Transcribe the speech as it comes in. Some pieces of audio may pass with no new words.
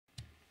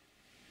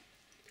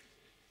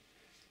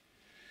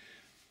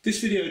This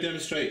video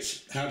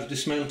demonstrates how to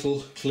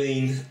dismantle,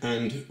 clean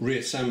and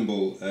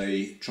reassemble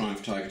a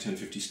Triumph Tiger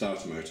 1050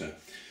 starter motor.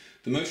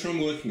 The motor I'm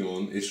working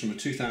on is from a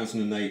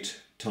 2008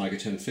 Tiger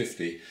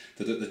 1050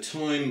 that at the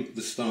time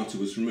the starter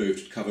was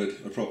removed covered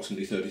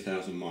approximately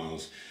 30,000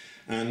 miles,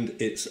 and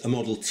it's a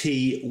model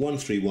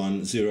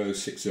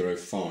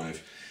T1310605.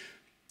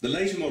 The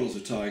later models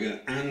of Tiger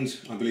and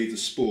I believe the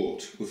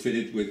Sport were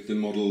fitted with the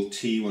model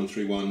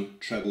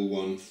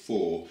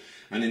T1311114,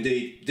 and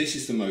indeed this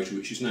is the motor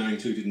which is now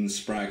included in the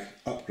Sprag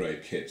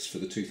upgrade kits for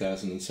the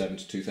 2007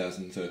 to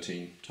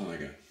 2013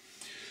 Tiger.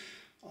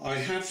 I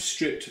have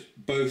stripped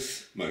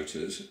both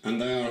motors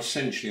and they are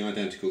essentially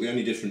identical, the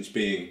only difference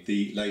being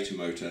the later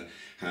motor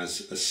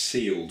has a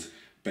sealed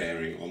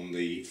bearing on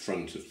the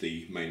front of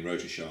the main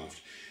rotor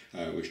shaft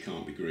which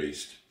can't be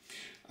greased.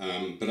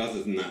 But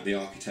other than that, the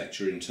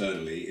architecture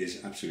internally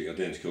is absolutely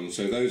identical, and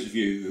so those of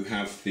you who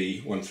have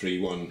the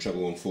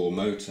 1311114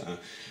 motor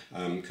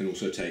can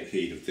also take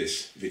heed of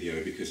this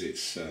video because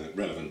it's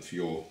relevant for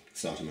your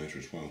starter motor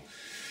as well.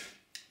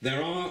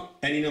 There are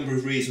any number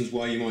of reasons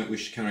why you might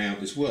wish to carry out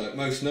this work,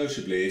 most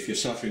notably if you're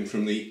suffering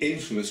from the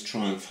infamous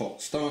Triumph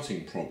hot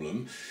starting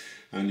problem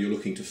and you're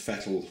looking to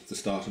fettle the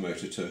starter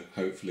motor to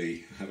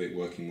hopefully have it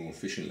working more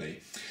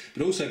efficiently,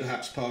 but also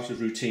perhaps part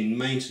of routine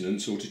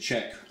maintenance or to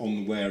check on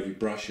the wear of your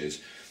brushes.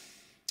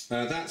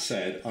 That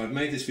said, I've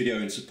made this video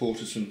in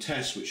support of some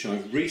tests which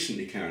I've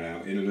recently carried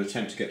out in an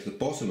attempt to get to the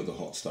bottom of the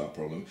hot start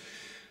problem,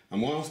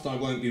 and whilst I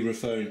won't be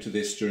referring to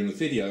this during the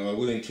video, I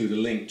will include a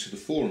link to the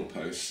forum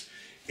posts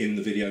in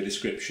the video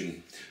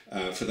description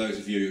for those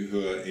of you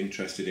who are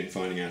interested in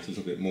finding out a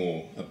little bit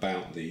more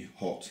about the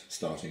hot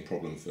starting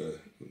problem that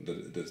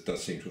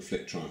does seem to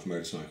afflict Triumph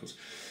motorcycles.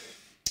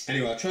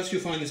 Anyway, I trust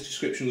you'll find this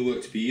description of the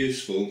work to be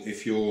useful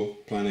if you're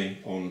planning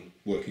on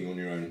working on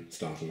your own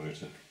starter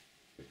motor.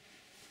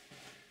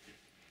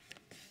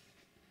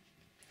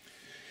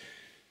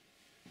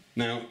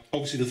 Now,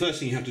 obviously the first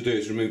thing you have to do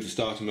is remove the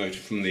starter motor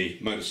from the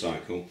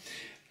motorcycle.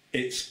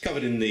 It's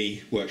covered in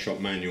the workshop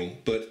manual,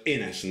 but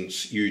in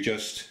essence you're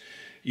just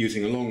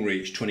using a long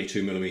reach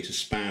 22mm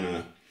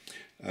spanner,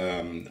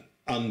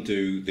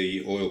 undo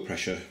the oil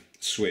pressure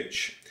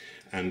switch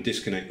and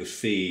disconnect the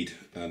feed,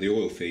 the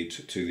oil feed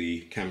to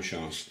the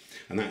camshafts,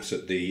 and that's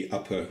at the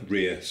upper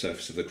rear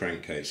surface of the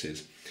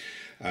crankcases.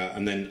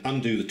 And then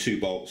undo the two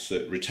bolts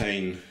that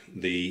retain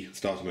the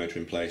starter motor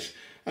in place,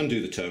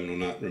 undo the terminal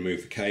nut,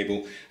 remove the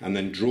cable, and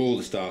then draw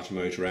the starter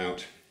motor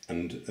out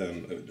and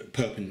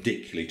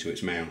perpendicularly to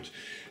its mount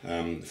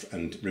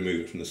and remove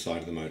it from the side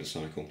of the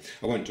motorcycle.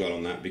 I won't dwell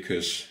on that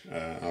because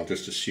I'll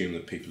just assume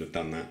that people have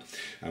done that,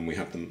 and we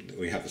have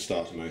the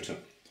starter motor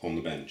on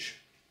the bench.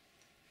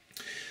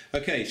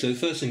 Okay, so the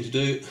first thing to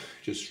do,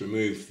 just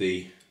remove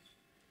the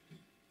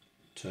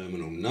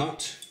terminal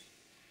nut.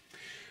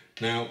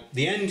 Now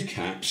the end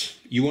caps,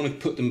 you want to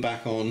put them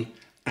back on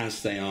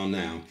as they are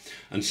now,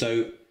 and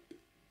so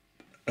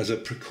as a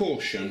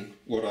precaution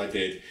what I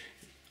did,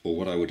 or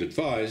what I would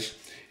advise,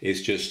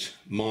 is just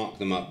mark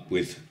them up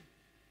with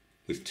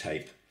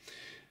tape.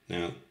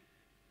 Now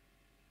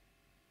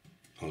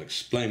I'll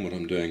explain what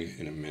I'm doing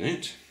in a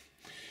minute.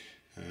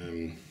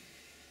 There's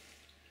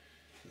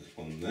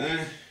one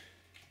there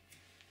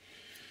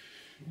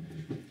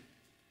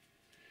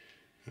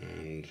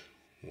and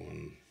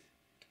one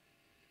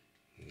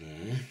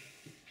there,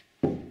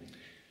 and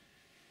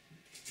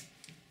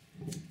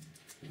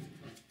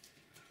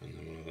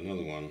then we'll have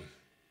another one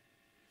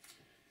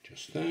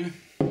just there.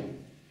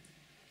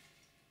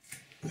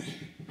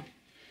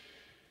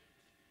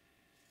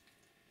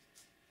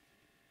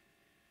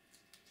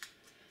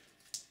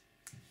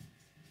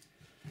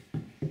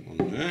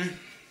 One there.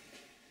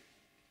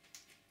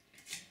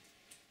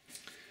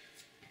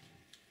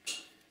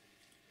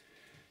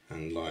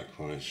 And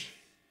likewise.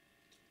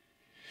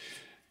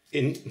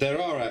 There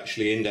are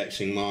actually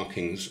indexing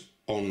markings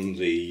on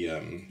the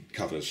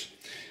covers,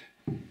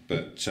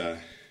 but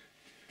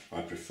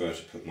I prefer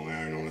to put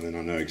my own on, and then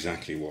I know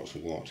exactly what's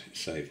what. It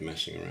saves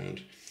messing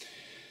around.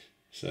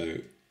 So,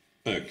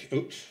 okay,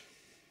 oops,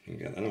 didn't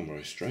get that on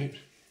very straight.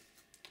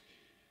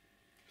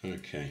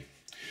 Okay,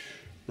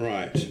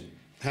 right,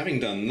 having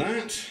done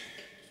that,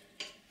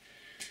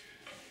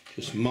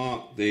 just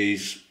mark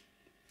these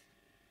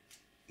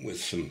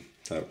with some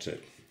felt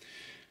tip,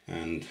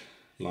 and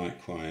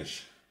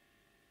likewise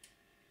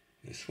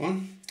this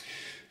one.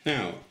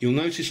 Now, you'll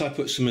notice I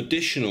put some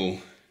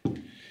additional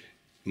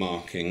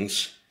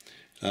markings,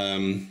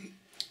 some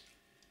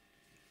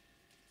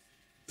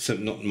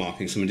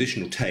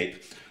additional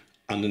tape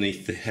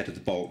underneath the head of the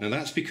bolt. Now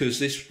that's because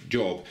this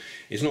job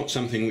is not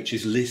something which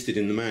is listed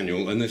in the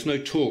manual, and there's no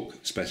torque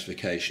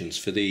specifications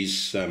for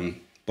these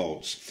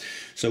bolts.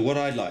 So what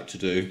I'd like to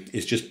do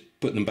is just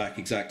put them back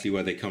exactly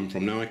where they come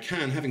from. Now I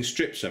can, having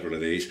stripped several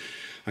of these,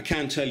 I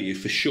can tell you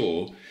for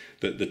sure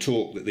that the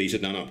torque that these are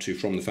done up to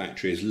from the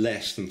factory is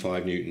less than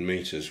 5 Newton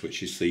meters,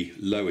 which is the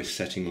lowest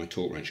setting my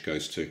torque wrench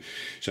goes to.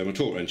 So my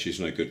torque wrench is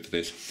no good for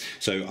this.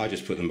 So I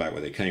just put them back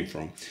where they came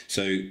from.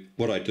 So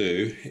what I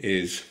do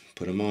is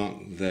put a mark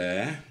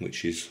there,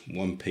 which is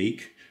one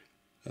peak,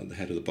 at the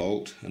head of the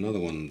bolt, another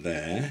one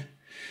there,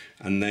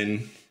 and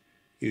then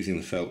using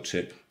the felt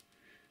tip,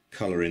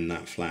 colour in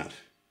that flat.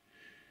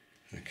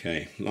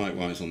 Okay,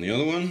 likewise on the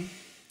other one,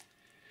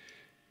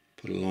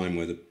 put a line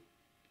where the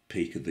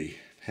peak of the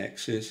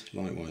hex is,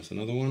 likewise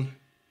another one,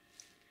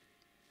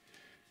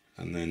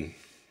 and then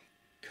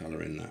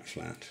colour in that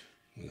flat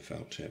with a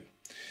felt tip.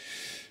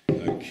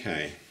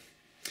 Okay,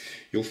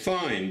 you'll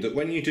find that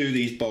when you do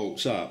these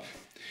bolts up,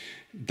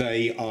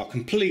 they are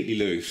completely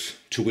loose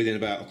to within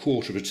about a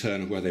quarter of a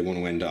turn of where they want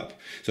to end up.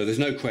 So there's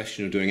no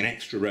question of doing an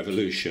extra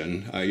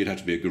revolution. You'd have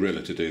to be a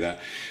gorilla to do that.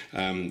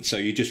 So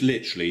you just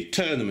literally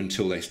turn them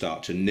until they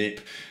start to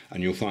nip,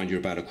 and you'll find you're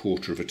about a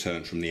quarter of a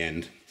turn from the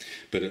end.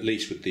 But at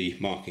least with the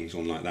markings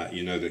on like that,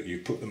 you know that you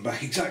put them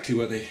back exactly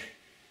where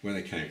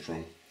they came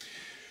from.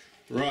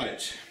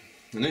 Right,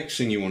 the next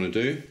thing you want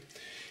to do,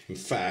 in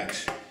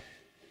fact,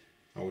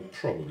 I would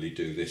probably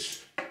do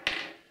this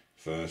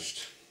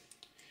first.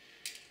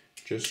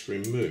 Just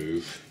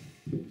remove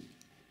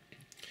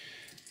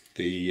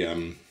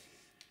the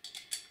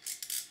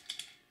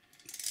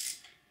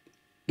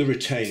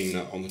retaining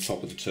nut on the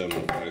top of the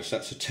terminal post.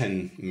 That's a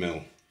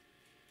 10mm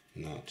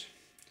nut,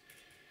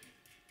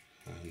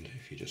 and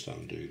if you just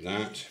undo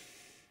that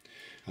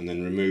and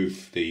then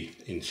remove the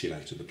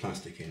insulator, the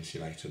plastic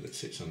insulator that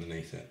sits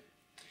underneath it.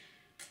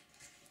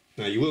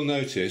 Now you will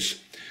notice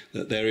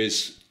that there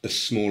is a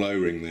small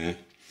O-ring there.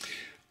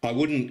 I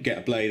wouldn't get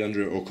a blade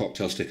under it or a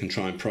cocktail stick and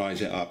try and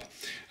prise it up,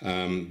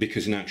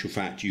 because in actual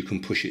fact you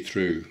can push it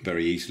through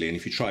very easily, and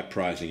if you try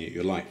prising it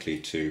you're likely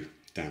to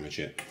damage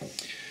it.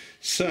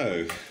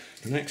 So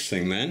the next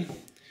thing then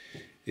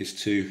is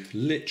to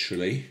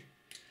literally,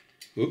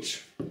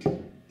 oops,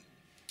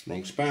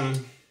 wrong spanner,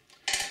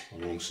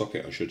 or wrong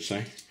socket I should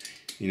say.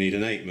 You need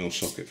an 8mm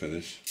socket for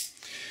this.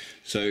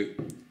 So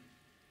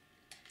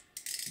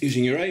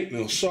using your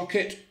 8mm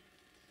socket,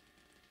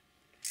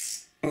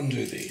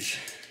 undo these.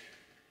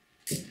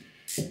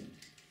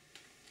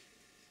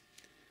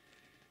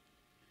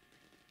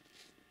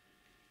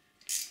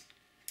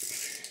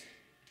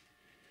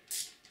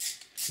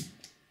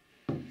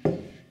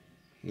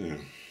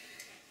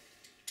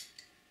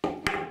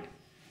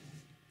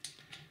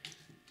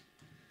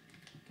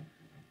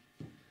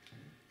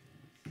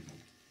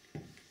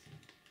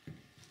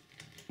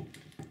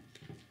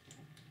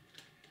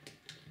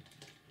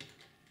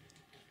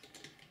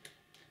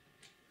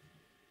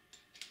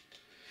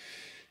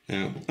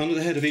 Now, under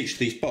the head of each of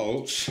these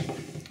bolts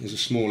is a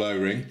small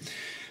O-ring,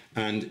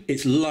 and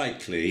it's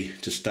likely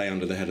to stay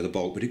under the head of the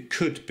bolt, but it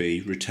could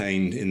be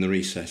retained in the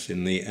recess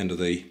in the end of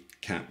the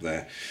cap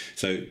there.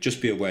 So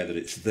just be aware that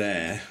it's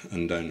there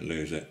and don't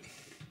lose it.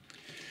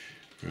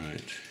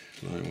 Right,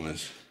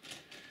 likewise.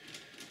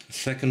 The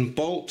second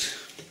bolt.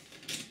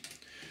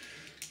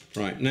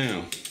 Right,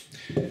 now,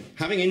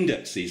 having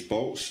indexed these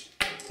bolts,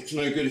 it's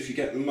no good if you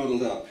get them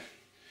muddled up.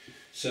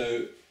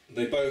 So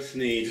they both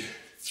need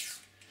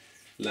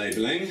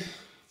labelling,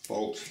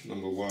 bolt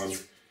number 1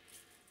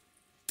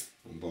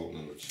 and bolt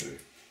number 2.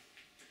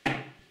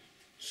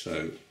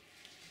 So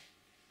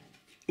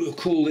we'll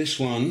call this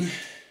one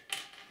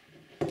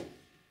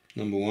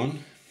number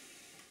 1.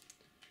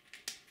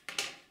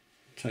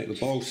 Take the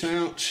bolt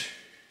out,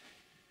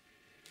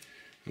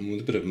 and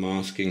with a bit of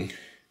masking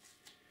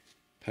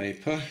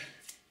paper,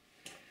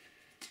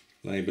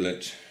 label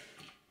it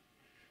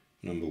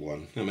number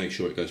 1. Now make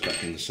sure it goes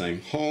back in the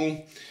same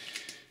hole,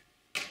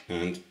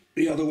 and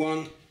the other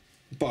one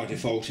by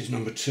default is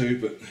number 2,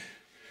 but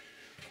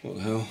what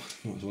the hell,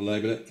 might as well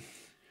label it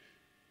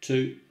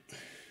 2.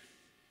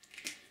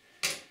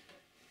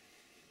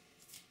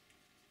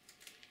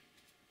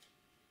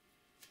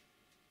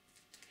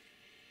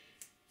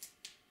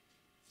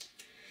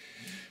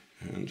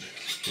 And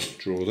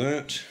draw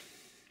that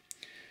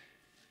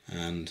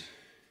and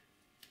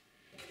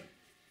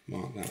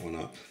mark that one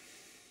up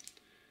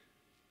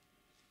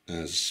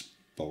as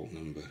bolt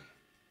number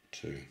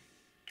 2.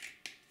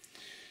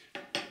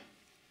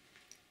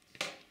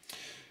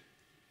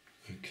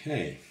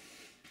 Okay,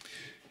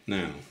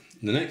 now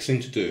the next thing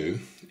to do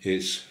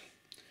is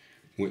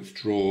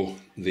withdraw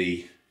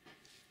the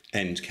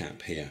end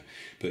cap here,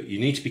 but you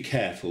need to be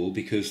careful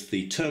because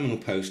the terminal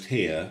post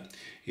here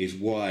is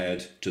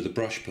wired to the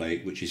brush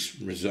plate, which is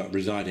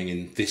residing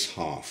in this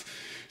half,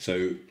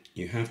 so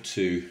you have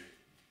to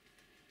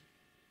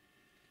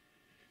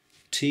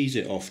tease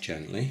it off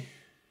gently.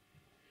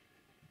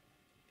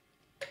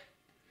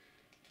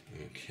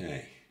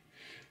 Okay,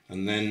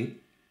 and then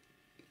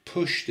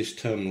push this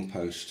terminal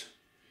post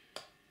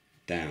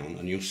down,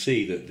 and you'll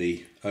see that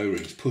the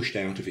O-ring's pushed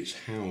out of its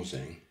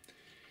housing.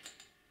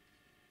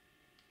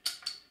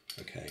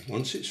 Okay,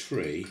 once it's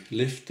free,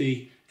 lift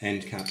the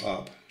end cap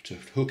up to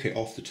hook it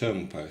off the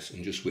terminal post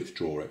and just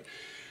withdraw it.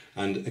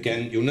 And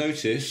again, you'll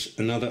notice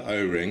another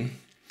O-ring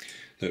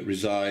that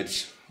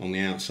resides on the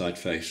outside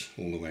face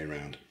all the way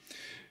around.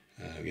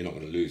 You're not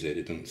going to lose it,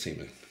 it doesn't seem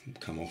to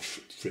come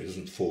off, it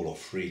doesn't fall off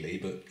freely,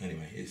 but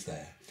anyway, it's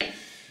there.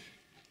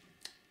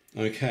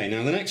 Okay,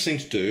 now the next thing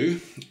to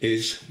do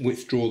is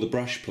withdraw the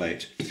brush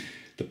plate.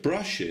 The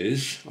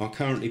brushes are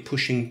currently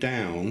pushing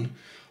down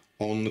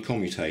on the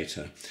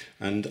commutator,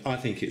 and I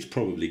think it's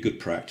probably good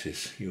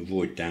practice, you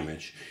avoid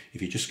damage,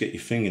 if you just get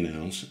your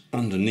fingernails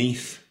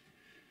underneath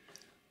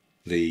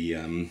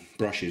the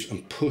brushes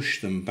and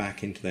push them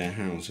back into their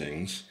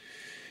housings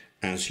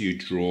as you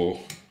draw.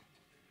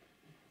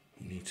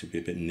 You need to be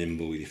a bit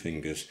nimble with your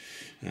fingers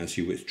as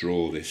you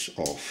withdraw this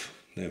off.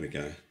 There we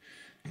go,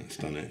 that's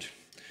done it,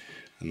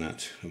 and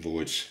that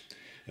avoids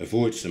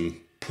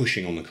them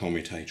pushing on the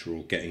commutator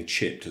or getting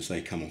chipped as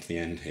they come off the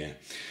end here.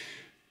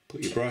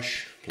 Put your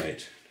brush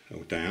plate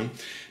down.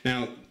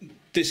 Now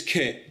this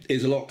kit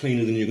is a lot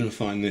cleaner than you're going to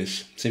find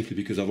this, simply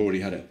because I've already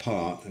had it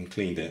apart and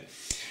cleaned it.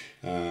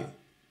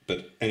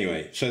 But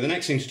anyway, so the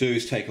next thing to do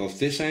is take off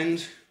this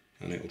end,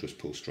 and it will just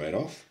pull straight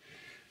off.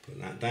 Put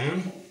that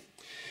down.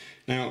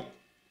 Now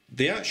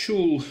the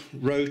actual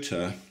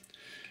rotor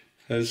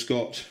has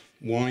got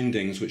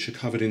windings which are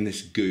covered in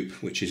this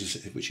goop, which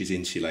is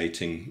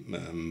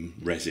insulating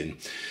resin.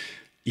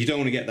 You don't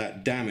want to get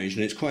that damaged,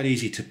 and it's quite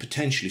easy to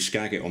potentially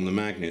scag it on the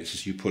magnets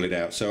as you pull it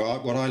out. So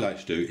what I like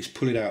to do is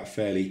pull it out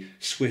fairly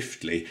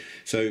swiftly.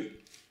 So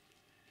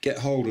get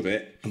hold of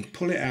it and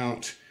pull it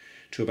out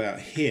to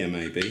about here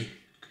maybe.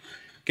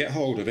 Get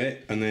hold of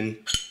it and then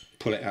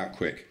pull it out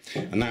quick.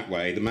 And that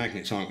way the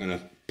magnets aren't going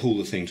to pull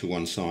the thing to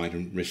one side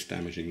and risk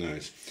damaging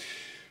those.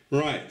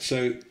 Right,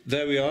 so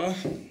there we are.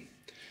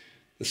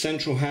 The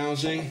central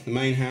housing, the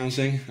main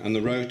housing, and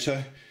the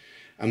rotor.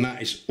 And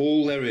that is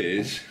all there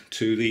is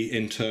to the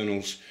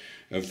internals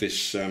of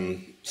this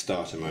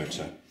starter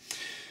motor.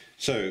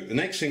 So the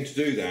next thing to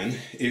do then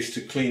is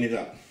to clean it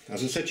up.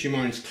 As I said to you,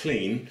 mine's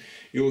clean.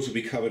 Yours will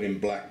be covered in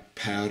black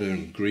powder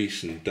and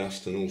grease and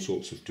dust and all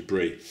sorts of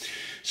debris.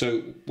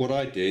 So what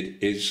I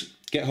did is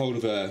get hold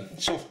of a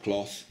soft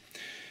cloth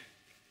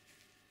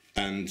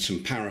and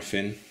some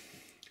paraffin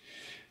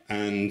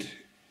and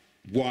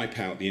wipe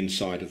out the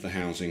inside of the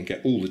housing,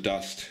 get all the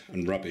dust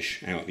and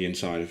rubbish out the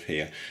inside of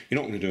here. You're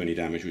not going to do any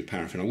damage with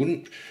paraffin. I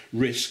wouldn't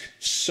risk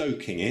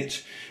soaking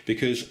it,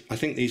 because I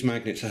think these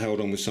magnets are held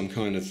on with some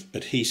kind of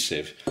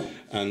adhesive,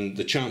 and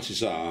the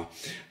chances are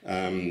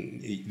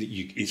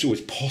it's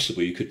always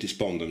possible you could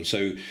despond them.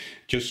 So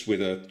just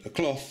with a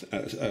cloth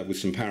with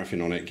some paraffin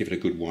on it, give it a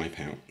good wipe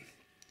out.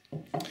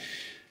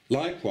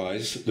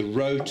 Likewise, the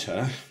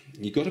rotor,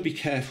 you've got to be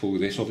careful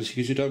with this, obviously,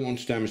 because you don't want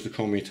to damage the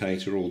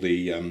commutator or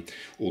the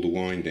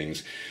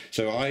windings.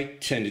 So I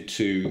tended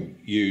to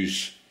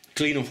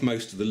clean off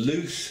most of the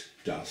loose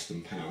dust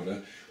and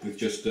powder with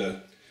just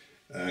a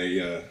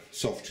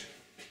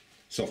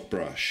soft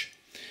brush.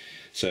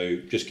 So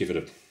just give it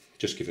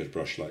a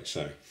brush like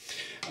so.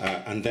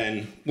 And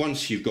then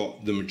once you've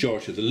got the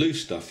majority of the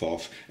loose stuff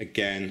off,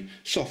 again,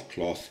 soft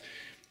cloth,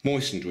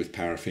 moistened with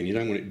paraffin. You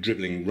don't want it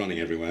dribbling, running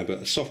everywhere, but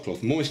a soft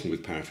cloth moistened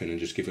with paraffin, and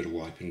just give it a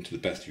wipe, and to the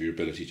best of your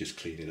ability just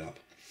clean it up.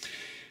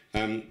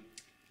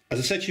 As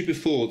I said to you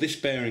before, this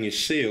bearing is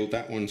sealed,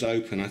 that one's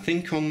open. I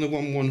think on the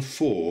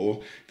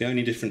 114, the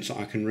only difference that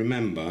I can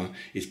remember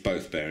is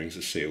both bearings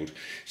are sealed.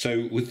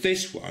 So with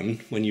this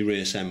one, when you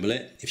reassemble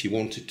it, if you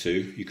wanted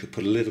to, you could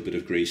put a little bit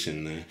of grease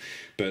in there,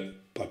 but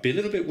I'd be a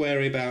little bit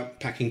wary about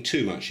packing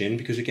too much in,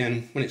 because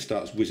again, when it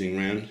starts whizzing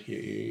around,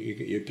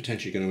 you're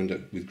potentially going to end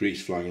up with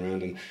grease flying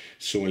around and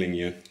soiling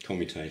your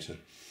commutator.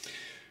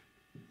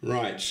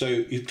 Right, so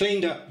you've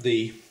cleaned up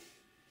the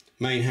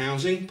main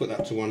housing, put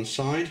that to one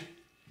side.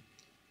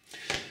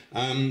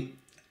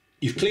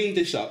 You've cleaned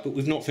this up, but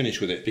we've not finished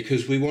with it,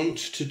 because we want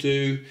to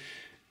do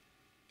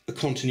a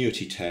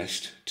continuity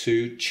test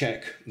to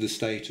check the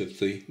state of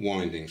the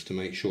windings to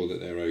make sure that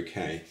they're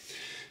okay.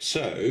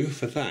 So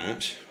for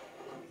that,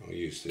 I'll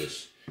use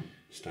this,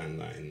 stand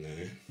that in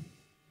there.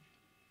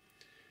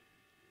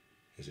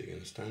 Is it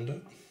going to stand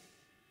up?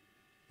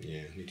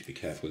 Yeah, I need to be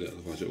careful with it,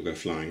 otherwise it will go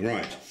flying.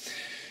 Right,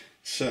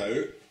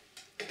 so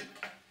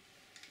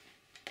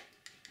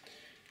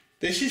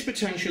this is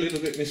potentially a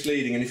little bit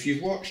misleading, and if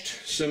you've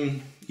watched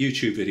some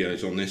YouTube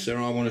videos on this, there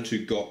are one or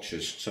two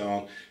gotchas, so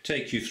I'll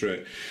take you through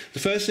it. The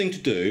first thing to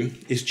do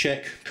is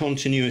check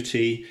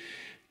continuity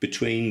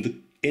between the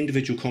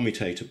individual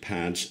commutator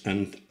pads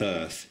and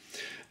earth.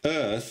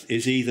 Earth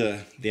is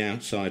either the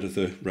outside of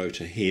the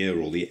rotor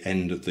here or the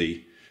end of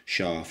the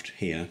shaft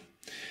here,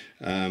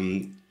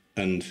 and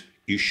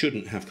you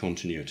shouldn't have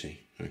continuity,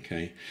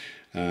 okay?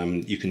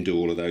 You can do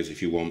all of those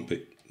if you want,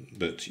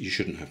 but you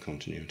shouldn't have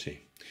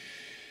continuity.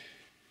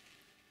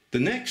 The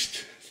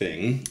next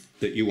thing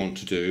that you want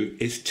to do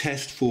is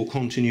test for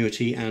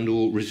continuity and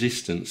or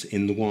resistance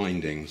in the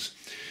windings.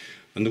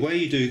 And the way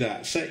you do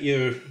that, set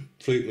your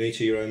flute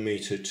meter, your own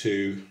meter,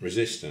 to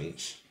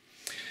resistance,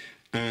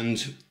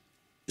 and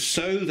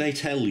so they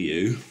tell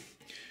you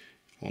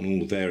on all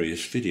the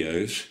various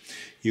videos,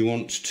 you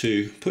want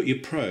to put your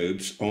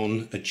probes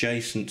on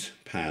adjacent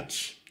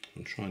pads.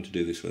 I'm trying to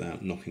do this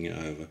without knocking it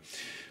over.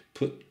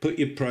 Put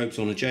your probes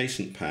on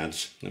adjacent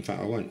pads. In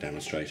fact, I won't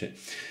demonstrate it.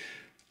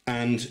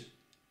 And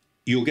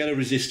you'll get a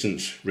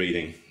resistance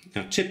reading.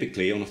 Now,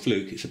 typically on a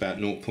fluke, it's about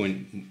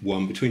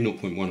 0.1, between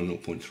 0.1 and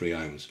 0.3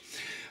 ohms.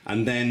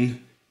 And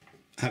then,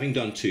 having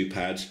done two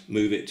pads,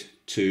 move it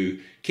to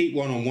keep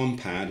one on one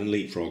pad and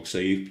leapfrog. So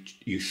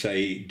you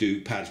say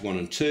do pads 1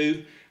 and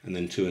 2, and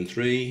then 2 and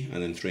 3,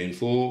 and then 3 and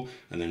 4,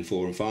 and then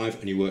 4 and 5,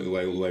 and you work your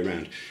way all the way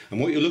around.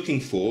 And what you're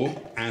looking for,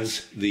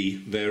 as the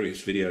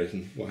various videos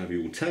and what have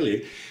you will tell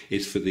you,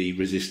 is for the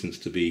resistance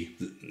to be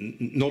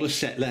not a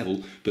set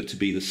level, but to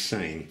be the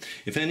same.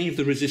 If any of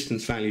the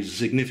resistance values are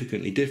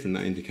significantly different,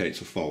 that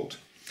indicates a fault.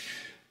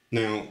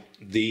 Now,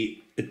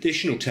 the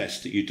additional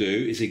test that you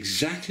do is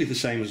exactly the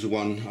same as the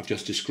one I've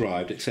just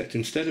described, except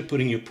instead of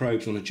putting your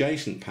probes on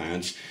adjacent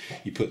pads,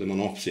 you put them on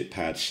opposite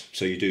pads.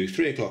 So you do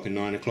 3 o'clock and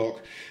 9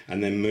 o'clock,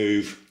 and then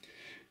move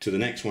to the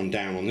next one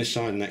down on this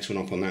side, the next one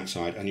up on that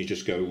side, and you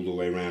just go all the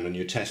way around, and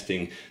you're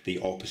testing the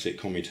opposite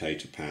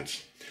commutator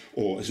pads,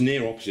 or as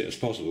near opposite as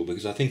possible,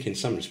 because I think in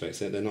some respects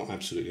they're not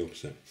absolutely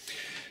opposite.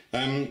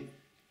 And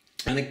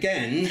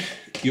again,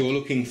 you're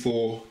looking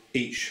for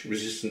each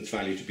resistance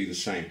value to be the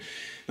same.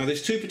 Now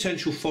there's two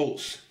potential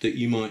faults that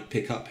you might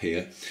pick up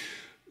here.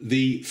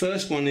 The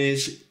first one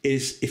is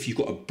if you've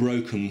got a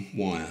broken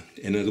wire.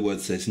 In other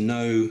words, there's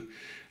no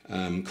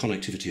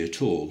connectivity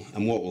at all,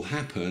 and what will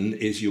happen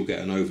is you'll get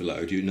an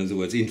overload, in other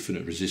words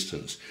infinite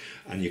resistance,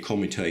 and your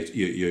commutator,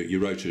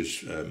 your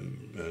rotor's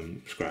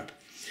scrap.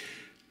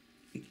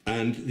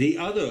 And the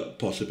other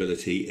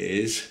possibility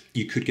is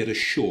you could get a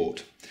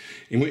short,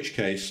 in which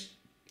case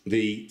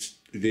the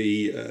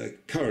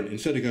current,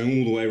 instead of going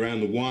all the way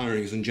around the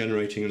wirings and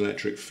generating an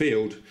electric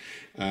field,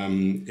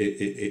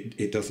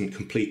 it doesn't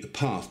complete the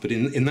path, but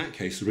in that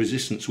case the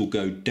resistance will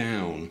go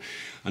down.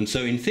 And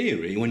so in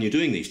theory, when you're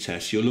doing these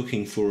tests, you're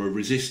looking for a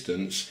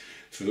resistance,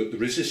 for the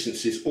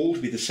resistances all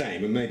to be the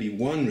same, and maybe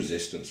one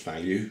resistance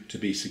value to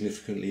be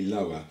significantly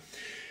lower.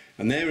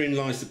 And therein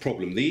lies the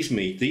problem. These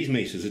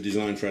meters are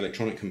designed for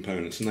electronic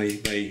components, and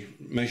they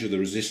measure the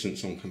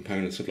resistance on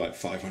components of like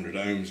 500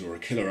 ohms or a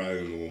kilo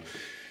ohm or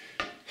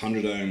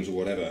 100 ohms or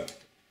whatever.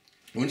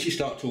 Once you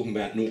start talking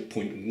about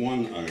 0.1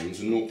 ohms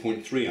and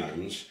 0.3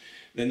 ohms,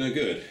 they're no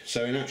good.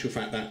 So in actual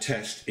fact, that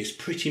test is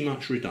pretty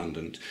much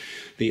redundant.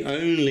 The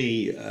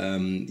only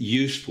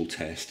useful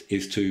test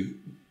is to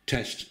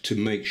test to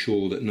make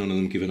sure that none of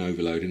them give an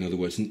overload. In other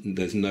words,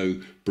 there's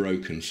no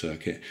broken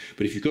circuit.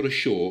 But if you've got a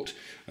short,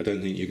 I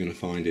don't think you're going to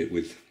find it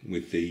with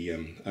the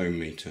ohm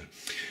meter.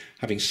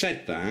 Having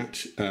said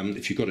that,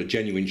 if you've got a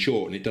genuine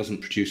short and it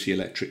doesn't produce the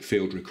electric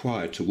field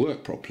required to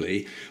work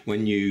properly,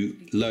 when you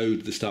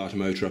load the starter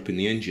motor up in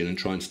the engine and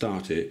try and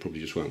start it, it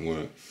probably just won't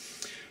work.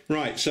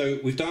 Right, so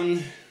we've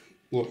done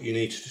what you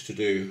need to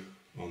do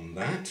on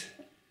that.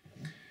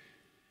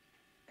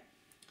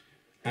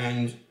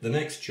 And the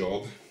next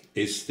job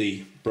is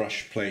the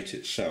brush plate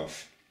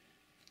itself.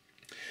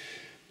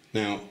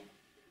 Now,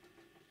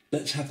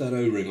 let's have that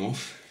O-ring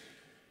off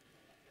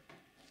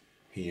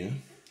here.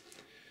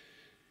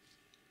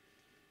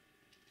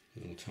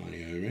 Little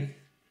tiny O-ring.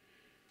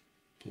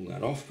 Pull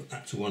that off, put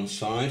that to one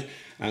side,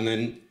 and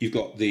then you've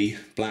got the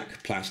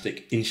black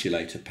plastic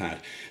insulator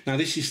pad. Now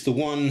this is the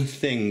one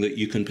thing that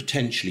you can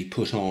potentially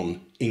put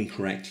on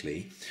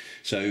incorrectly,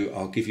 so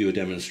I'll give you a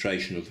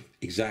demonstration of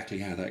exactly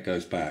how that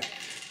goes back.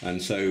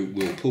 And so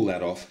we'll pull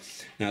that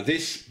off. Now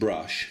this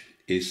brush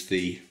is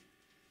the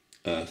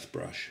earth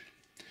brush.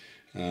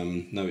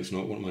 No, it's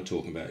not. What am I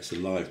talking about? It's a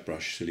live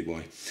brush, silly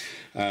boy.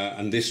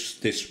 And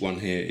this one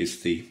here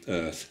is the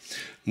earth.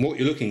 And what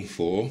you're looking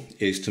for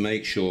is to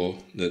make sure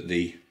that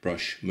the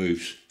brush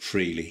moves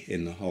freely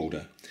in the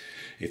holder.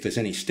 If there's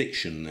any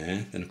stiction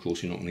there, then of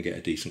course you're not going to get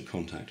a decent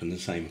contact, and the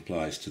same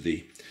applies to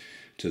the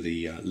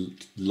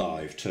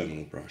live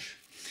terminal brush.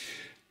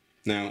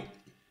 Now,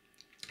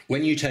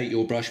 when you take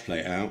your brush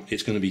plate out,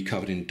 it's going to be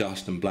covered in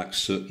dust and black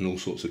soot and all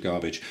sorts of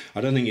garbage.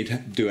 I don't think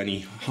you'd do any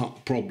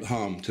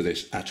harm to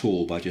this at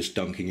all by just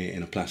dunking it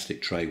in a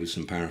plastic tray with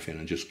some paraffin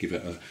and just give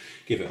it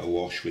a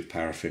wash with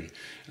paraffin,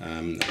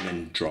 and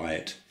then dry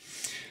it.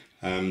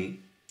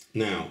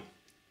 Now,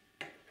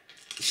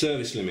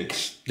 service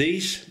limits.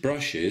 These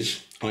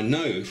brushes, I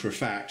know for a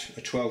fact,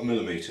 are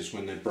 12mm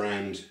when they're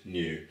brand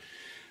new,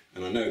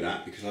 and I know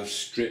that because I've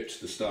stripped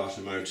the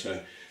starter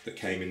motor that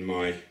came in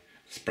my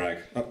Sprague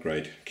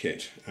upgrade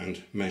kit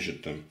and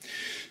measured them.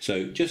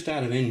 So just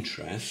out of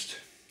interest,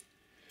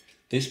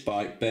 this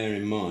bike, bear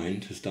in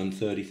mind, has done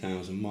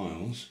 30,000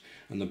 miles,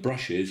 and the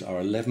brushes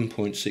are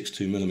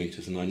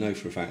 11.62mm, and I know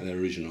for a fact they're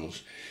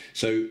originals.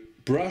 So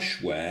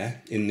brush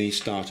wear in these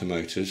starter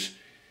motors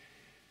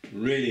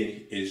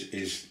really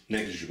is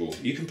negligible.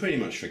 You can pretty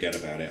much forget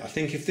about it. I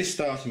think if this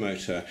starter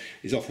motor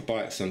is off a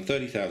bike that's done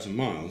 30,000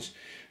 miles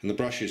and the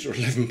brushes are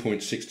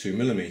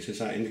 11.62mm,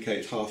 that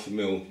indicates 0.5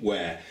 mil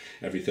wear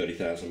every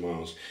 30,000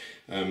 miles.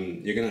 You're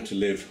going to have to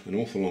live an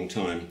awful long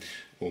time,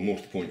 or more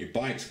to the point, your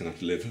bike's going to have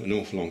to live an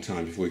awful long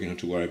time before you're going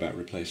to have to worry about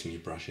replacing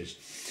your brushes.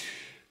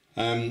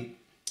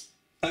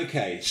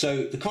 Okay,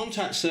 so the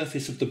contact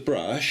surface of the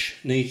brush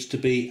needs to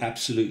be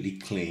absolutely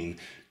clean.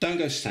 Don't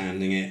go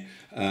sanding it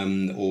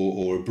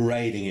or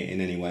abrading it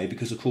in any way,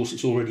 because of course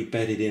it's already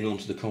bedded in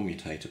onto the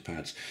commutator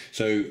pads.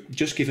 So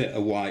just give it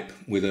a wipe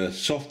with a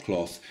soft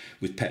cloth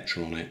with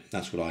petrol on it,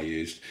 that's what I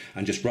used,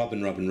 and just rub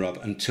and rub and rub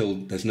until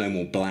there's no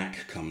more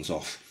black comes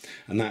off.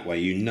 And that way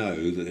you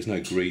know that there's no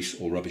grease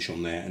or rubbish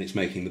on there and it's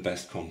making the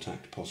best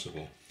contact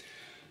possible.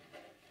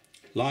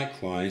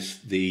 Likewise,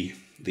 the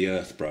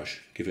earth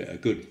brush, give it a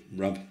good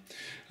rub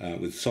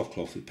with soft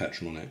cloth with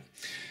petrol on it,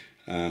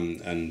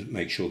 and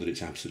make sure that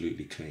it's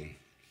absolutely clean.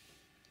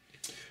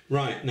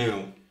 Right,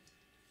 now,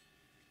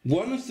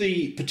 one of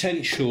the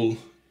potential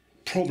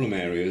problem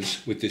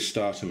areas with this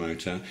starter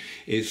motor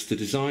is the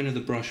design of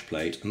the brush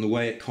plate and the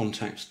way it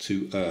contacts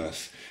to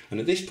earth. And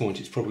at this point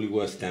it's probably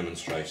worth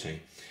demonstrating.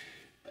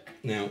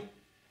 Now,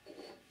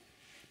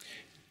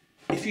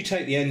 if you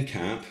take the end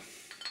cap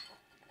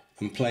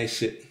and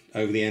place it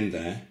over the end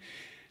there,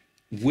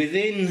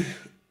 within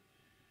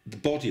the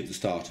body of the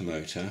starter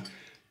motor,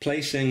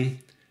 placing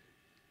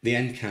the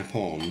end cap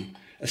on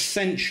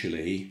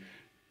essentially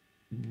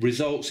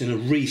results in a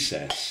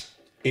recess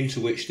into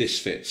which this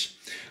fits.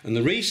 And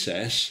the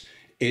recess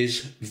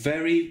is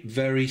very,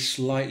 very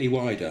slightly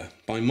wider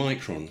by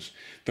microns,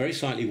 very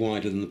slightly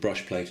wider than the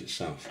brush plate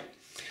itself.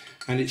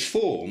 And it's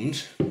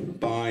formed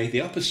by,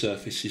 the upper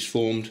surface is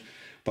formed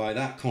by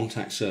that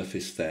contact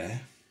surface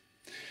there,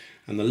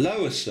 and the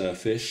lower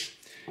surface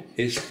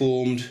is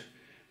formed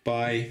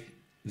by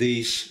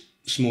these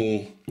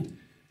small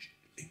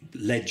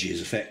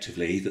ledges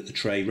effectively that the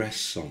tray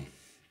rests on.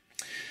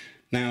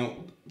 Now,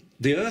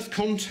 the earth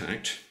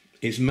contact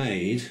is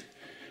made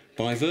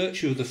by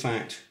virtue of the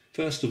fact,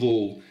 first of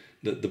all,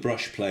 that the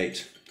brush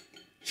plate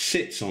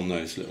sits on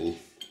those little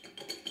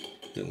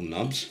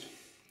nubs,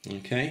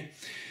 okay?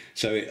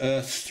 So it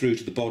earths through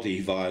to the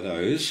body via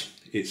those.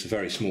 It's a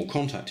very small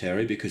contact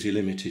area because you're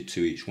limited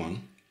to each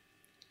one.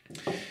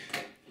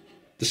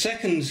 The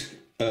second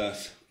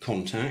earth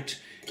contact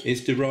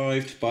is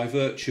derived by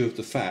virtue of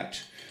the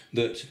fact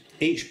that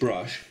each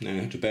brush, now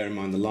you have to bear in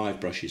mind the live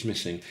brush is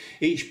missing,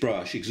 each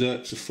brush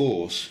exerts a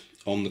force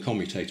on the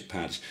commutator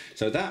pads.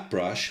 So that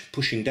brush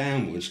pushing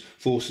downwards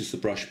forces the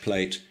brush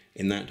plate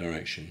in that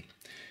direction.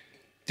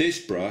 This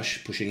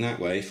brush pushing that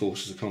way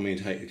forces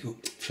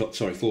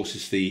the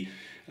forces the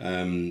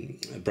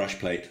brush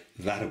plate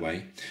that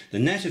way. The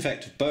net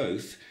effect of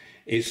both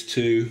is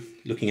to,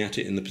 looking at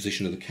it in the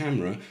position of the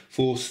camera,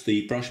 force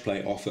the brush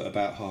plate off at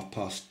about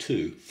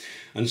 2:30.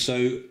 And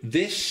so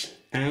this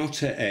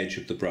outer edge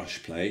of the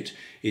brush plate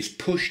is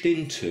pushed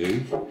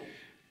into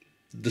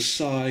the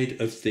side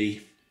of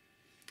the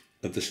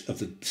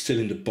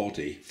cylinder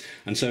body,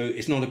 and so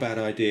it's not a bad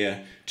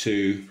idea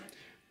to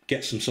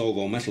get some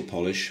Solvol metal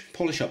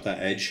polish up that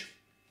edge.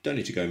 Don't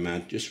need to go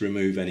mad, just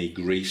remove any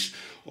grease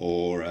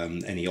or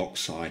any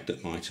oxide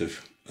that might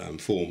have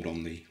formed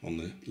on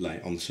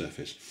the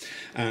surface,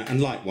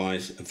 and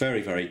likewise a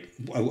very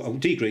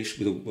degrease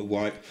with a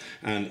wipe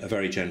and a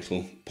very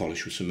gentle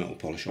polish with some metal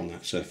polish on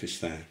that surface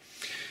there.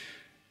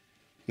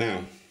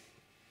 Now,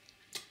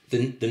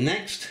 the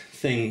next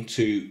thing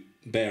to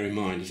bear in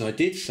mind is I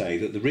did say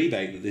that the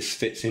rebate that this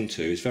fits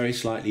into is very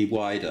slightly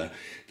wider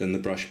than the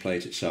brush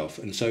plate itself,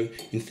 and so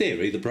in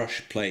theory the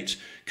brush plate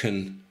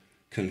can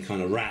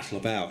kind of rattle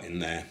about in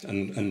there,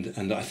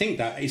 and I think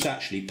that is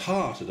actually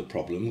part of the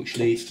problem which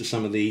leads to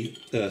some of the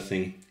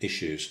earthing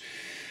issues.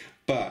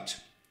 But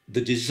the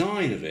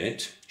design of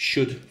it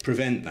should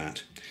prevent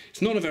that.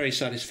 It's not a very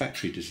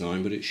satisfactory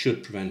design, but it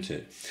should prevent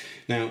it.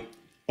 Now,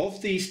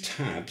 of these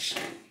tabs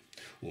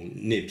or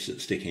nibs that are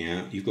sticking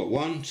out, you've got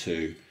 1,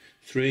 2,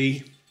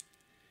 3,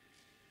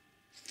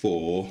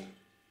 4,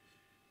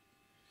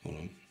 hold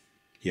on,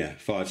 yeah,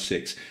 5,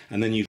 6,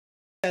 and then you've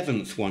got the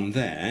 7th one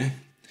there,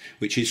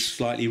 which is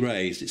slightly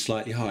raised, it's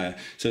slightly higher.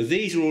 So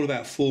these are all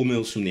about 4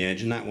 mils from the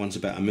edge, and that one's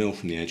about 1 mil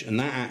from the edge, and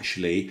that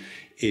actually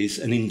is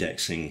an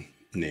indexing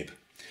nib.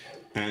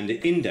 And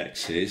it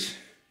indexes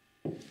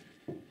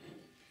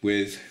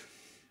with,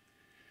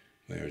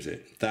 where is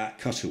it, that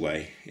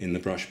cutaway in the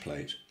brush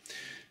plate.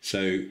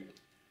 So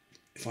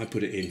if I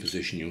put it in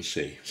position, you'll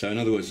see. So in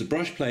other words, the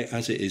brush plate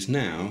as it is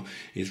now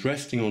is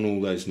resting on all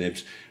those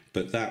nibs,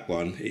 but that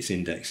one it's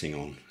indexing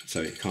on,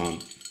 so it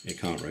can't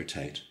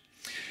rotate.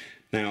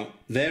 Now,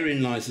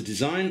 therein lies the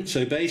design.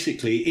 So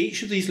basically,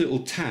 each of these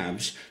little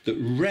tabs that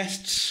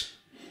rests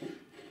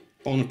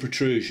on a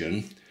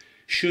protrusion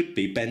should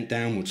be bent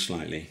downward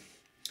slightly,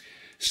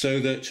 so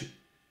that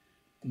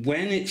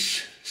when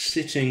it's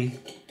sitting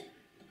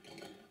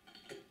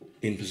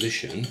in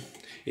position,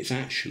 it's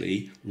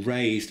actually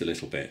raised a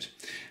little bit.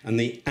 And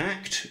the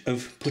act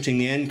of putting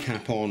the end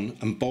cap on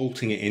and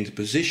bolting it into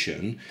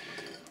position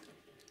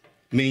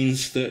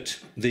means that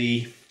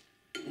the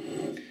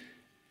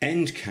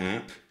end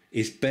cap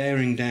is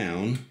bearing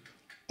down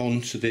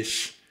onto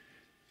this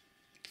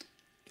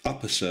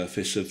upper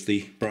surface of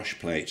the brush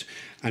plate,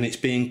 and it's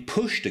being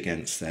pushed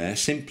against there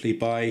simply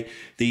by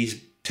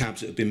these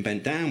tabs that have been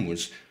bent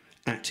downwards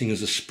acting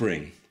as a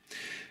spring.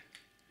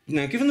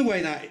 Now, given the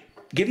way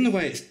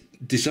it's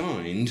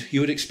designed, you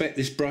would expect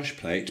this brush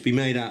plate to be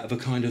made out of a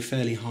kind of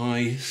fairly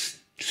high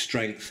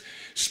strength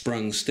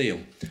sprung steel,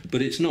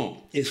 but it's not.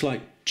 It's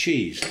like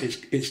cheese.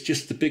 It's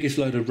just the biggest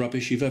load of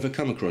rubbish you've ever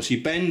come across.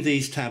 You bend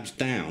these tabs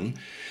down,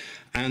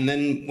 and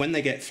then when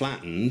they get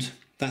flattened,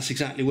 that's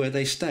exactly where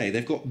they stay.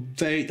 They've got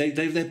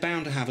they're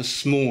bound to have a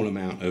small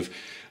amount of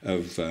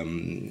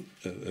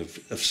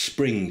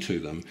spring to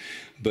them,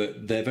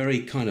 but they're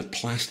very kind of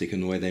plastic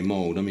in the way they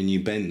mould. I mean, you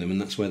bend them and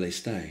that's where they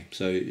stay.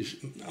 So it's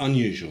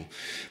unusual.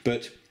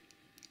 But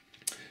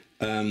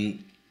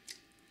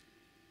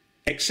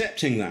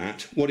accepting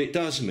that, what it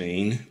does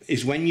mean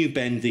is when you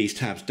bend these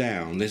tabs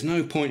down, there's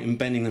no point in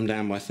bending them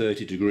down by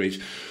 30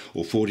 degrees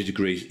or 40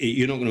 degrees.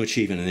 You're not going to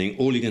achieve anything.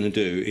 All you're going to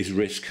do is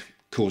risk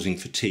causing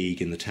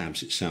fatigue in the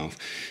tabs itself.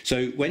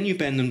 So when you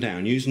bend them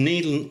down, use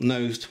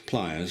needle-nosed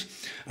pliers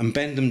and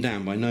bend them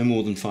down by no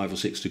more than 5 or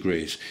 6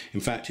 degrees. In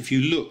fact, if you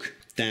look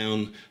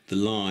down the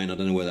line, I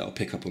don't know whether that'll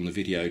pick up on the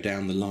video,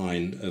 down the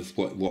line of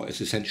what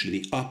is essentially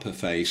the upper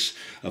face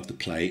of the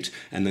plate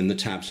and then the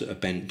tabs that are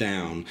bent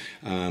down,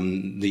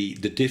 the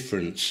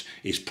difference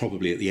is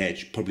probably at the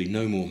edge, probably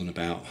no more than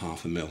about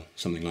 1/2 mil,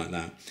 something like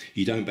that.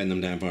 You don't bend them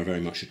down by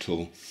very much at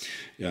all.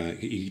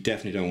 You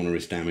definitely don't want to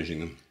risk damaging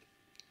them.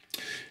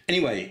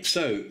 Anyway,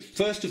 so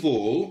first of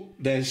all,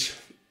 there's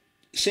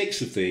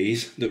 6 of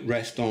these that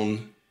rest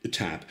on the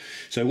tab.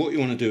 So what you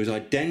want to do is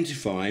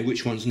identify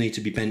which ones need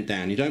to be bent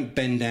down. You don't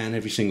bend down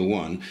every single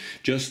one,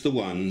 just the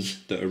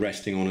ones that are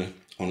resting on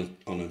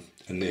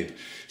a nib.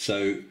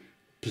 So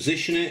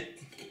position it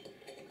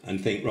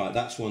and think, right,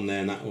 that's one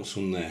there and that's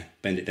one there.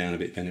 Bend it down a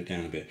bit, bend it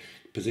down a bit.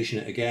 Position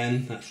it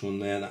again, that's one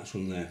there, that's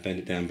one there. Bend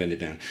it down, bend it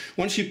down.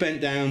 Once you've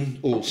bent down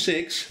all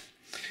 6,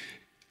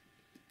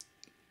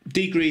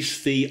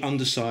 degrease the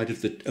underside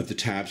of the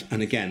tabs,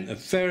 and again a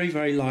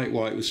very light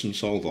white with some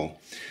Solvol.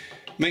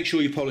 Make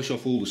sure you polish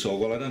off all the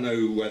Solvol. I don't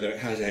know whether it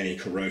has any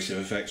corrosive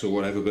effects or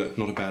whatever, but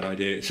not a bad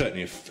idea. It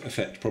certainly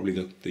affects probably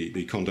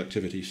the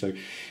conductivity, so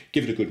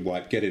give it a good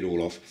wipe, get it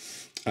all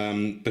off.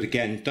 But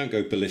again, don't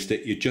go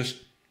ballistic. You're just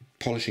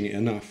polishing it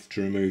enough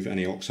to remove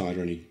any oxide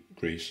or any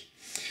grease.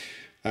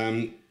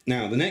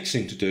 Now the next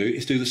thing to do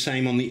is do the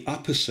same on the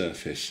upper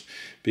surface,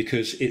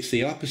 because it's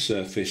the upper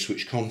surface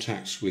which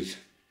contacts with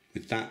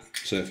that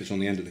surface on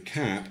the end of the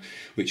cap,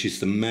 which is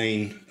the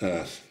main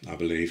earth, I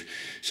believe.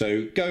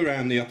 So go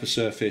around the upper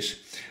surface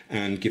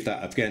and give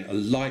that, again, a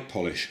light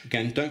polish.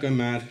 Again, don't go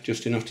mad,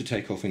 just enough to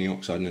take off any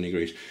oxide and any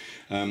grease.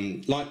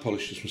 Light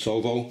polish with some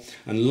Solvol,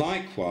 and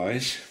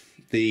likewise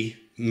the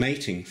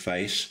mating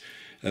face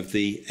of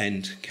the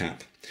end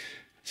cap.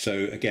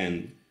 So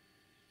again,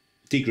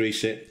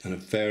 degrease it and a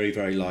very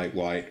light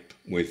wipe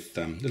with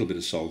a little bit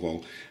of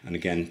Solvol, and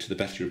again, to the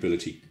best of your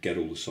ability, get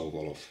all the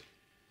Solvol off.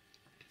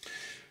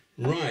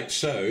 Right,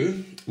 so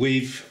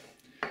we've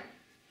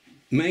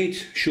made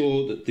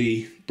sure that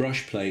the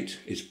brush plate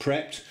is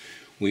prepped,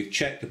 we've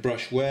checked the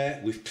brush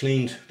wear, we've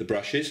cleaned the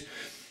brushes,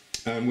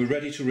 and we're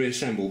ready to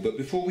reassemble. But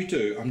before we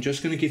do, I'm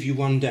just going to give you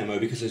one demo,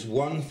 because there's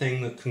one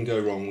thing that can go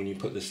wrong when you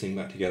put this thing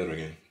back together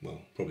again.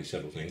 Well, probably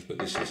several things, but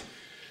this is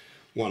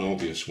one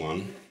obvious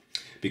one.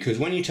 Because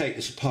when you take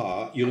this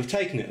apart, you'll have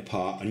taken it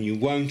apart and you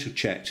won't have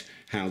checked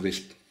how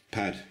this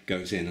pad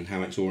goes in and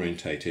how it's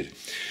orientated.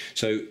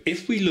 So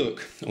if we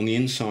look on the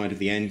inside of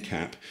the end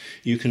cap,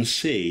 you can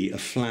see a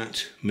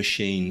flat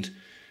machined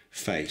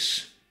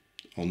face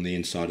on the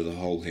inside of the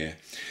hole here.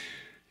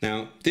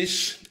 Now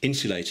this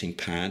insulating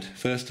pad,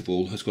 first of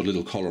all, has got a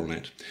little collar on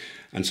it,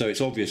 and so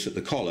it's obvious that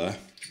the collar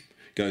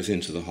goes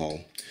into the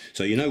hole.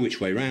 So you know which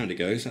way round it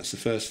goes, that's the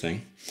first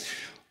thing.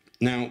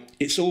 Now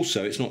it's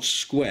not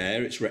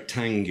square, it's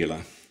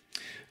rectangular,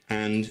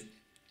 and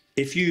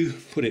if you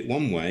put it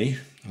one way,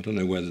 I don't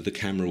know whether the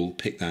camera will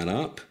pick that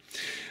up,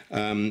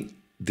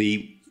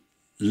 the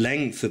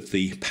length of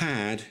the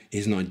pad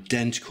is an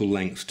identical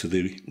length to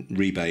the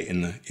rebate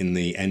in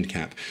the end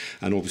cap,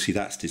 and obviously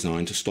that's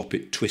designed to stop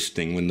it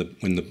twisting when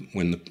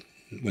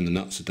the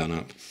nuts are done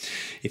up.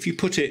 If you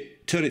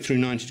turn it through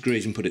 90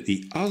 degrees and put it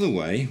the other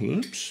way,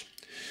 whoops,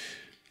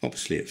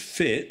 obviously it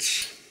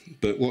fits,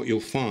 but what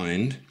you'll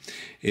find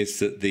is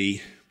that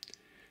the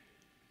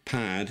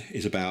pad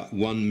is about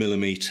 1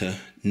 millimetre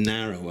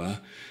narrower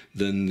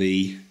than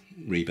the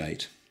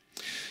rebate.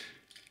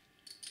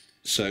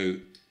 So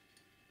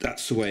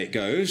that's the way it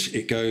goes.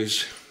 It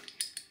goes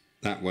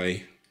that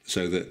way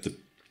so that the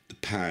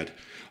pad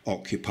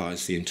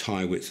occupies the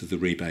entire width of the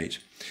rebate.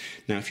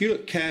 Now if you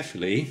look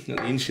carefully at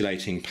the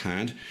insulating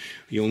pad,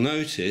 you'll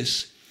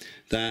notice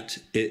that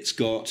it's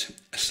got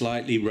a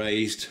slightly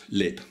raised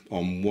lip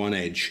on one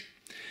edge,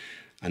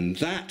 and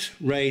that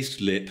raised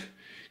lip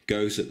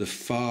goes at the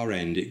far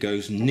end. It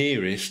goes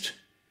nearest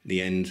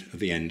the end of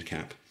the end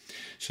cap.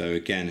 So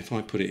again, if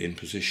I put it in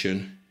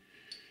position,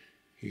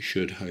 you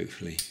should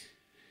hopefully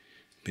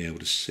be able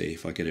to see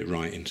if I get it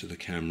right into the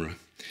camera.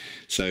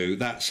 So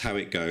that's how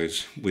it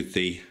goes, with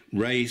the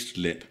raised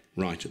lip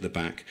right at the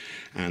back,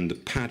 and the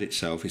pad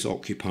itself is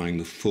occupying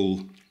the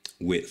full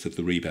width of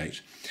the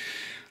rebate.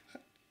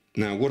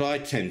 Now what I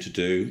tend to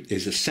do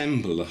is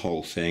assemble the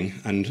whole thing,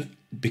 and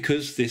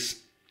because this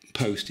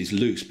post is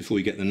loose before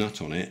you get the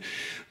nut on it,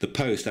 the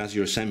post, as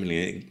you're assembling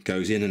it,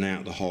 goes in and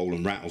out the hole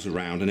and rattles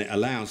around, and it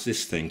allows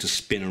this thing to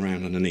spin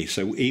around underneath.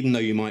 So even though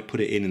you might put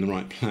it in the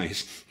right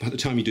place, by the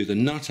time you do the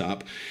nut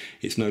up,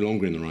 it's no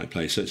longer in the right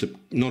place. So it's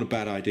not a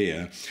bad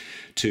idea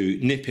to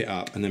nip it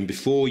up, and then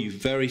before you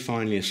very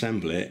finely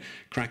assemble it,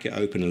 crack it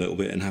open a little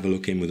bit and have a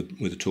look in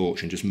with a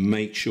torch and just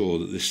make sure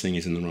that this thing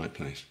is in the right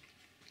place.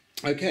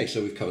 Okay,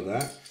 so we've covered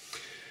that.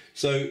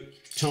 So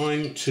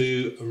time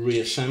to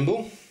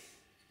reassemble.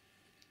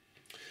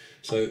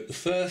 So the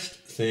first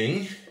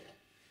thing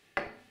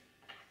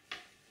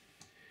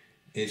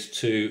is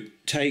to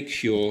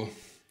take your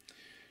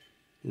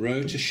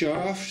rotor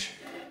shaft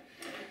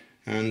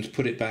and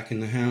put it back in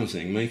the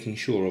housing, making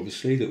sure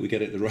obviously that we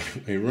get it the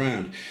right way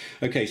around.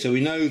 Okay, so we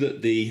know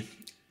that the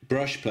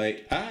brush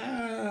plate,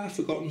 I've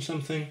forgotten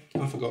something,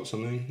 I forgot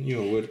something,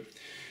 knew I would.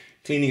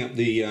 Cleaning up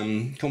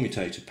the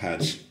commutator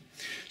pads.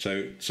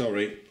 So,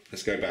 sorry,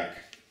 let's go back.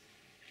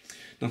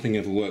 Nothing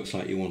ever works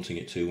like you're wanting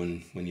it to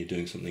when you're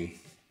doing something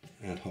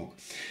ad hoc.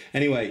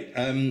 Anyway,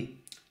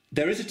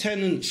 there is a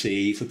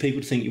tendency for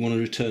people to think you want to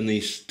return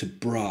these to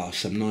brass,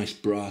 some nice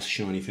brass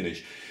shiny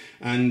finish.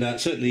 And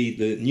certainly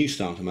the new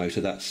starter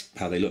motor, that's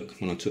how they look.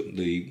 When I took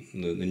the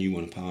new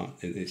one apart,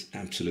 it's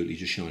absolutely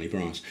just shiny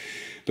brass.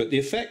 But the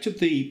effect of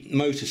the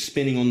motor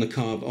spinning on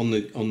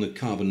the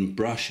carbon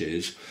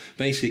brushes,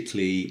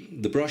 basically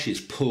the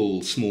brushes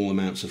pull small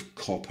amounts of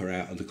copper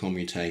out of the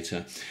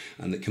commutator,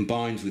 and that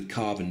combines with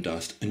carbon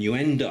dust, and you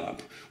end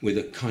up with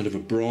a kind of a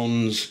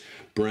bronze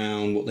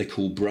brown, what they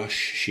call brush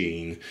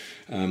sheen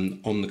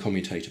on the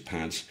commutator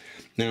pads.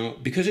 Now,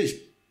 because it's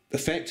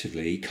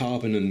effectively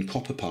carbon and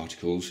copper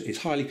particles, it's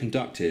highly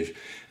conductive,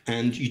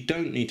 and you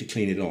don't need to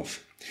clean it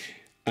off.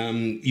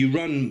 You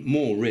run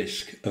more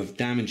risk of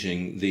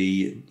damaging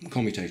the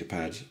commutator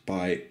pads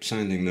by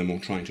sanding them or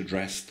trying to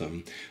dress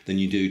them than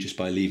you do just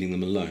by leaving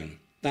them alone.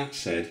 That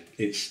said,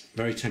 it's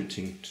very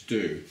tempting to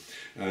do,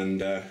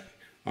 and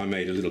I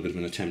made a little bit of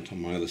an attempt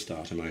on my other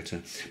starter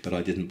motor, but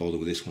I didn't bother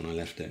with this one, I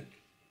left it.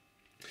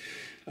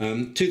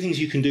 Two things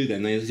you can do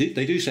then.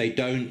 They do say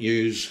don't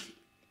use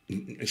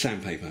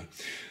sandpaper.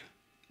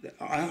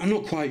 I'm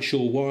not quite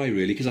sure why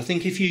really, because I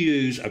think if you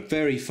use a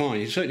very fine,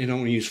 you certainly don't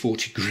want to use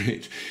 40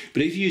 grit,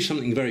 but if you use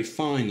something very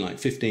fine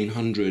like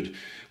 1500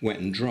 wet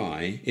and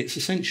dry, it's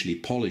essentially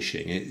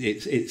polishing.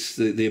 It's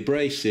the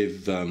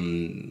abrasive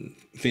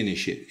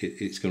finish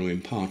it's going to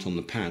impart on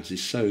the pads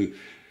is so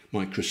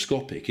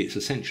microscopic, it's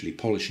essentially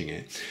polishing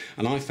it,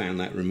 and I found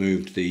that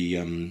removed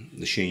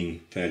the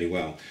sheen fairly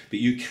well. But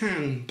you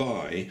can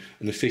buy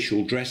an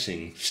official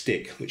dressing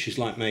stick, which is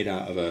like made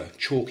out of a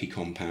chalky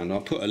compound.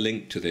 I'll put a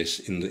link to this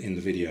in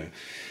the video.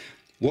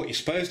 What you're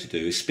supposed to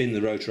do is spin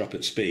the rotor up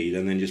at speed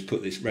and then just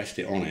rest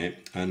it on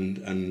it, and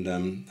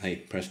hey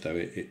presto,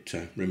 it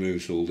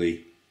removes all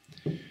the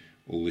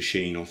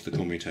sheen off the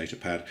commutator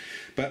pad.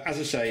 But as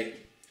I say,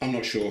 I'm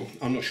not sure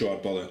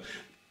I'd bother.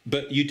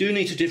 But you do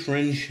need to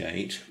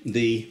differentiate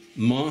the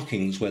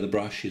markings where the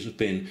brushes have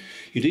been.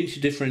 You need to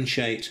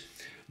differentiate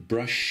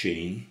brush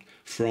sheen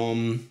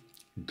from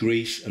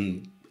grease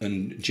and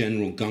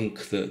general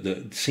gunk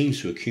that seems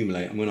to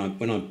accumulate. And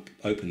when I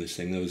opened this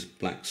thing, there was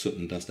black soot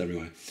and dust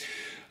everywhere.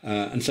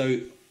 And so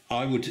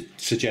I would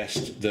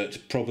suggest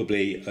that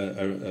probably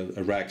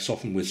a rag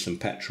softened with some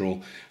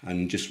petrol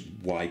and just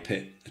wipe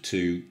it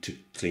to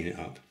clean it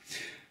up.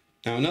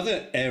 Now,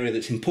 another area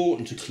that's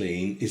important to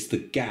clean is the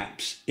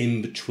gaps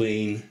in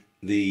between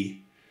the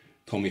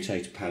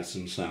commutator pads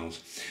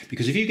themselves,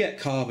 because if you get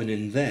carbon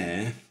in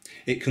there,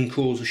 it can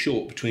cause a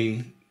short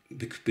between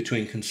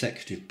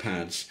consecutive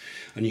pads,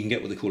 and you can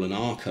get what they call an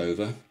arc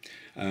over,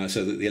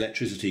 so that the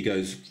electricity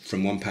goes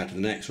from one pad to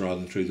the next rather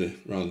than through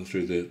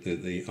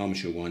the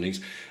armature windings,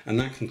 and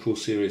that can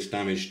cause serious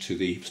damage to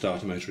the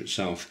starter motor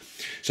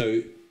itself.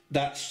 So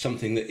that's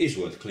something that is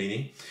worth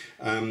cleaning,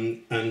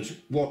 and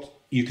what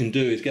you can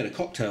do is get a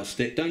cocktail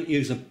stick. Don't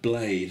use a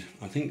blade.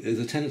 I think there's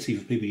a tendency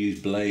for people to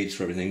use blades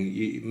for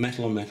everything.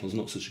 Metal on metal is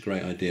not such a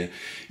great idea.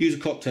 Use a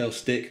cocktail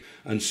stick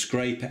and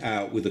scrape it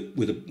out with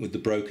the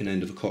broken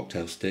end of a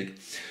cocktail stick.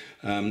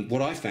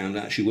 What I found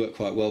actually worked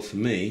quite well for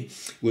me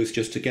was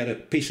just to get a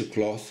piece of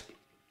cloth,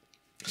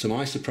 some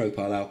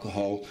isopropyl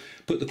alcohol,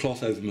 put the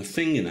cloth over my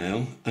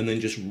fingernail, and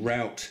then just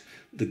route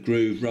the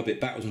groove, rub it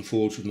backwards and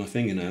forwards with my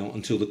fingernail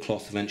until the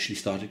cloth eventually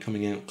started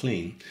coming out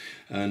clean,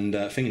 and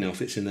fingernail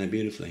fits in there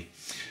beautifully,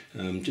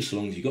 just so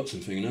long as you've got some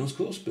fingernails, of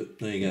course, but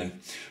there you go.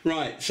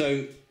 Right,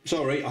 so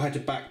sorry I had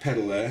to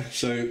backpedal there,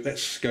 so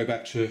let's go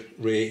back to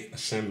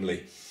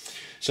reassembly.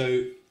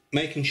 So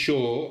making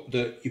sure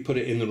that you put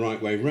it in the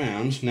right way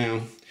round.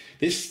 Now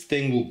this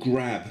thing will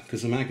grab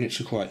because the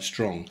magnets are quite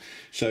strong,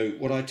 so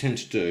what I tend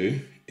to do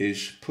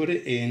is put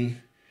it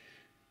in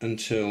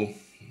until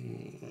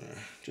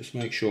just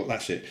make sure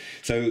that's it.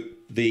 So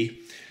the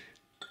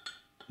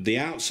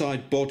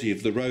outside body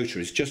of the rotor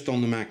is just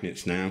on the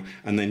magnets now,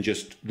 and then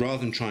just rather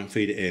than try and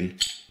feed it in,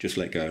 just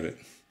let go of it.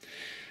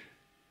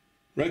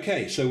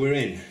 Okay, so we're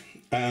in,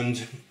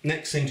 and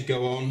next thing to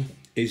go on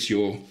is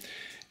your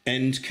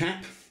end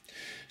cap.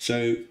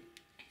 So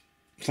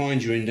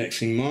find your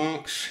indexing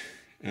marks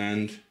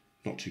and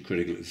not too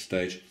critical at this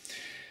stage.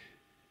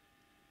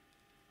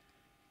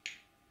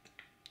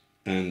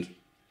 And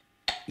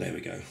there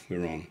we go,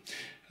 we're on.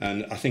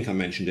 And I think I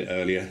mentioned it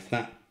earlier,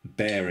 that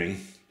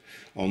bearing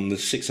on the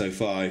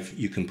 605,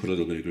 you can put a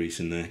little bit of grease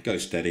in there. Go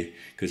steady,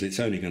 because it's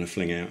only going to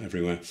fling out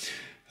everywhere.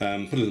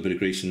 Put a little bit of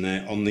grease in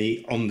there. On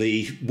the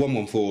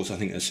 114s, I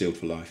think they're sealed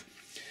for life.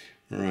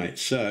 Right,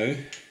 so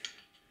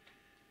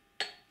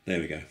there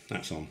we go,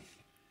 that's on.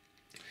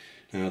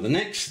 Now the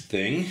next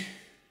thing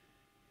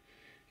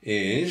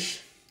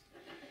is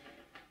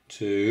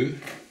to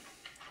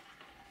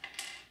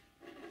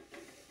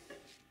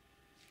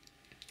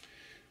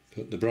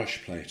put the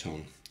brush plate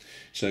on.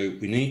 So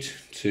we need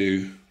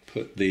to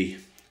put the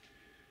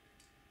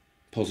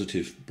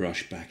positive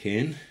brush back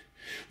in.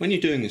 When you're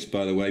doing this,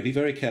 by the way, be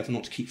very careful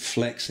not to keep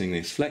flexing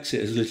this. Flex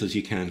it as little as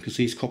you can, because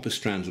these copper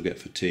strands will get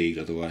fatigued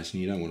otherwise,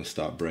 and you don't want to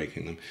start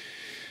breaking them.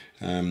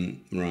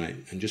 Right,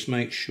 and just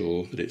make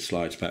sure that it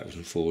slides backwards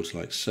and forwards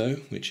like so,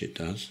 which it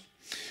does.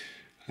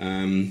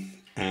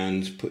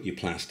 And put your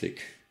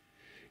plastic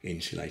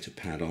insulator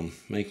pad on,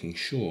 making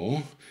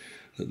sure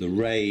that the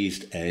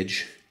raised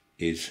edge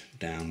is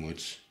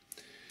downwards.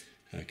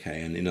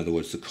 Okay, and in other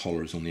words, the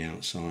collar is on the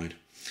outside.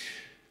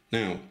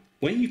 Now,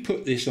 when you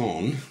put this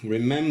on,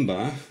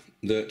 remember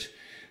that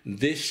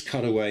this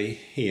cutaway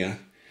here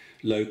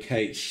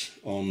locates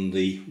on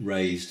the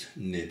raised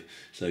nib.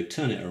 So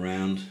turn it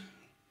around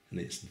and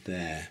it's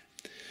there.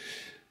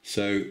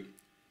 So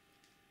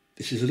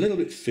this is a little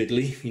bit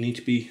fiddly, you need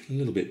to be a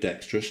little bit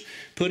dexterous.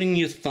 Putting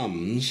your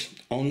thumbs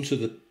onto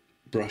the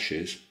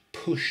brushes,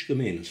 push them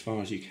in as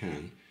far as you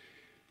can,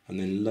 and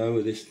then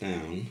lower this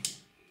down.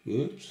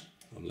 Whoops,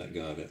 I've let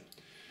go of it.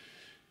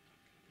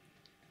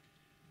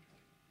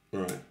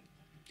 Right.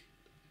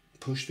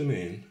 Push them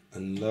in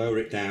and lower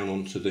it down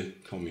onto the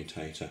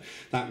commutator.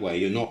 That way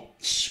you're not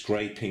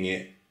scraping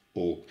it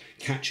or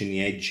catching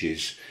the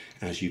edges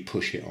as you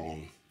push it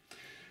on.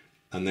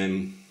 And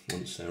then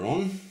once they're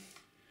on,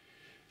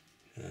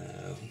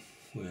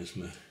 where's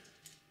my...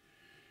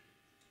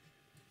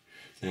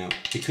 Now,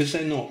 because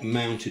they're not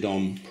mounted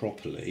on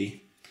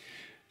properly,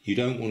 you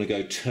don't want to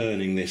go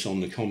turning this on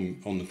the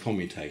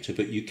commutator,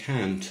 but you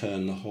can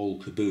turn the whole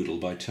caboodle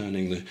by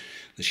turning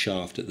the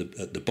shaft at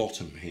the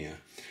bottom here.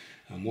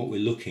 And what we're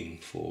looking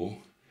for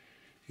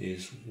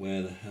is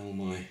where the hell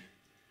my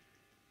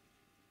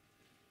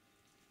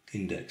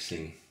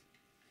indexing...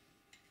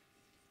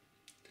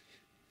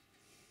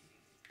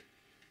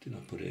 Did I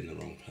put it in the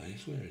wrong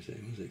place? Where is it?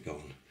 Where's it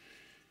gone?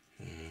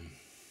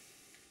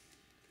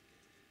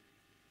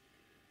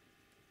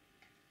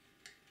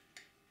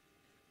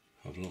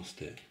 I've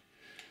lost it.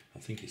 I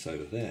think it's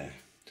over there.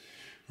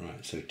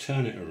 Right, so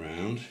turn it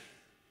around.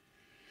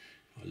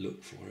 I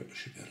look for it, I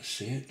should be able to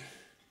see it.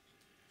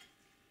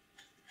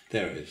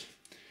 There it is.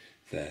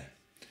 There.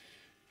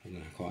 I don't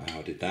know quite how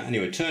I did that.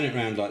 Anyway, turn it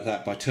around like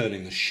that by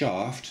turning the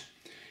shaft.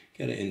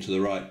 Get it into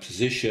the right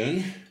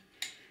position.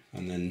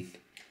 And then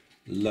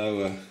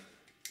lower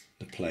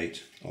the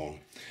plate on.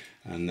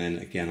 And then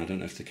again, I don't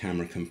know if the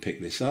camera can pick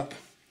this up,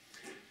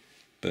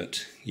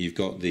 but you've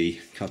got the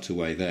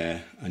cutaway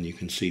there and you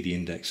can see the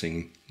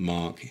indexing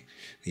mark,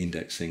 the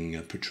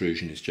indexing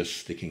protrusion is just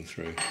sticking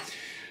through.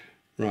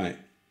 Right,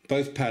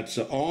 both pads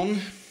are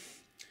on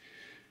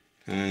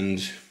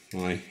and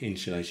my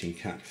insulating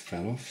cap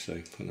fell off,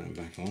 so put that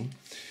back on.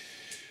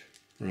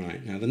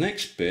 Right, now the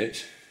next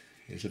bit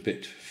is a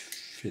bit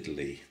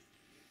fiddly,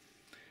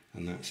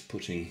 and that's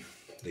putting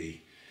the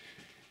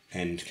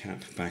end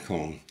cap back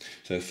on.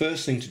 So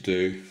first thing to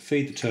do,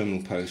 feed the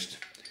terminal post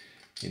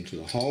into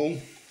the hole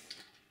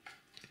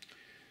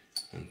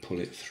and pull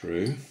it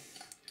through,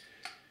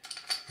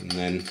 and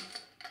then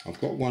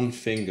I've got one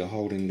finger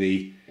holding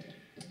the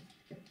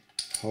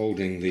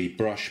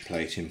brush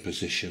plate in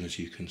position, as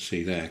you can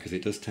see there, because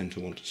it does tend to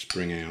want to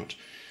spring out,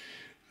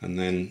 and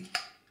then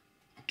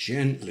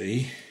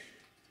gently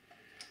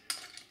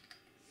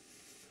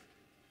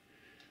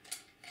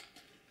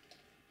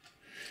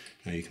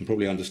now you can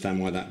probably understand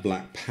why that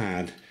black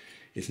pad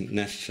isn't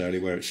necessarily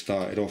where it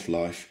started off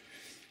life,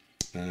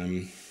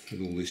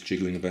 with all this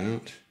jiggling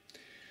about.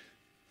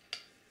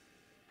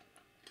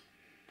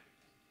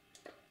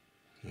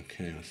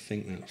 Okay, I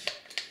think that's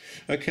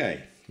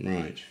okay.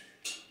 Right,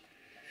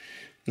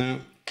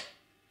 now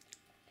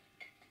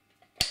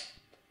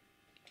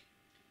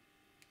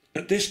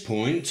at this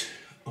point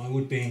I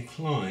would be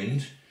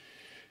inclined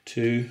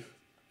to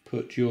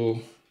put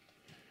your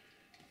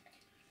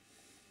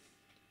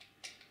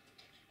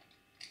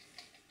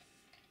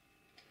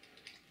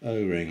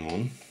O-ring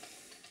on.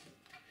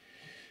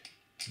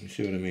 You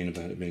see what I mean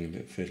about it being a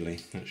bit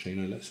fiddly. Actually,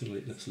 no, let's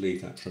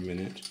leave that for a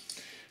minute.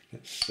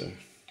 Let's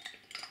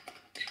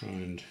try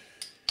and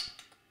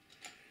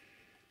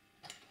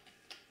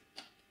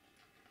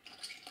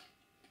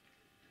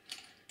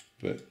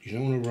but you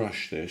don't want to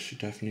rush this. You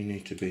definitely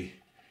need to be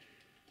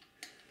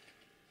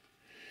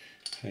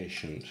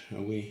patient.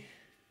 Are we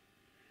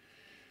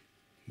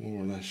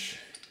more or less?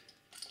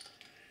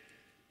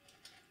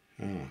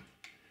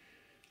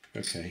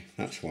 Okay,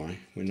 that's why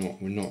we're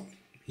not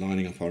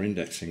lining up our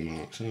indexing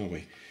marks, are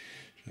we?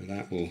 So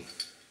that will,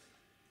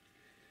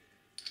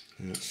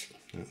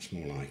 that's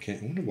more like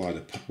it. I wonder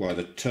why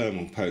the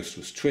terminal post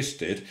was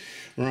twisted.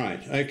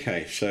 Right,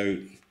 okay, so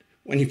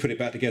when you put it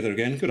back together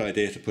again, good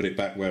idea to put it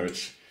back where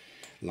it's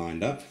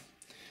lined up.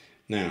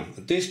 Now,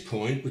 at this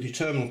point, with your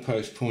terminal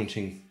post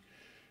pointing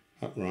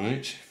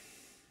upright,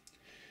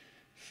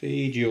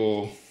 feed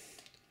your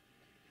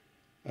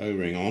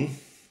O-ring on.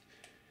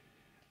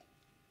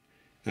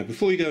 Now,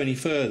 before you go any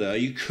further,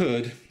 you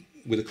could,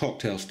 with a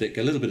cocktail stick,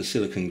 get a little bit of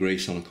silicone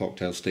grease on a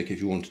cocktail stick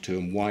if you wanted to,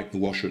 and wipe the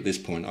washer at this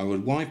point. I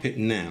would wipe it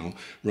now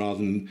rather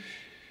than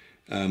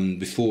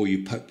before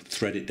you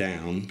thread it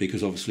down,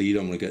 because obviously you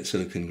don't want to get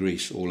silicone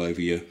grease all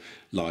over your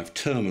live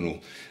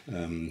terminal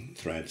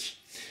threads.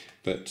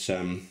 But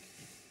I'm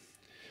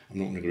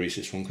not going to grease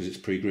this one because it's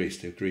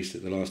pre-greased. I greased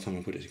it the last time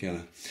I put it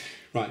together.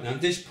 Right, now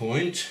at this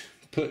point,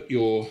 put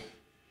your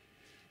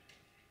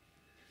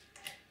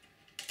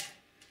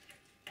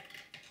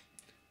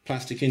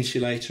plastic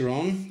insulator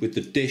on with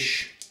the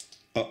dish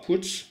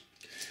upwards,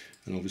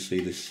 and obviously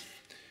this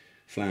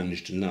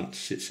flanged nut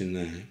sits in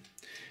there,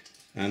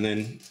 and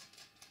then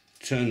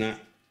turn that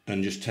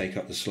and just take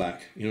up the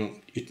slack. You're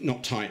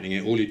not tightening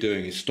it, all you're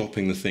doing is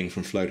stopping the thing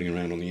from floating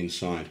around on the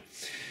inside.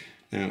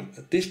 Now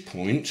at this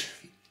point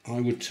I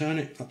would turn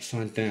it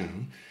upside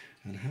down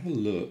and have a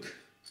look.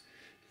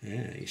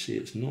 Yeah, you see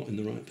it's not in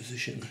the right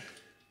position.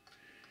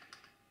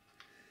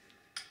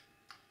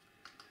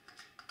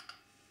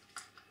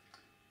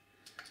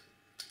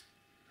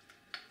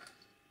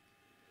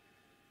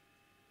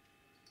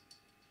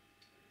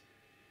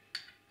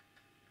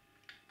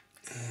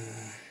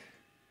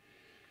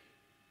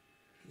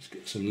 Let's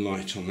get some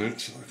light on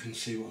that so I can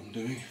see what I'm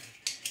doing.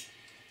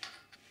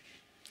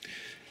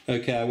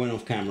 Okay, I went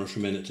off camera for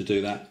a minute to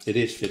do that. It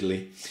is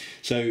fiddly.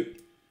 So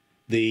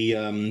the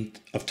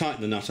I've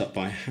tightened the nut up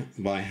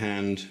by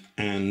hand,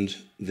 and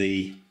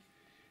the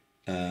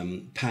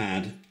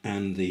pad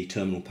and the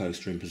terminal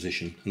post are in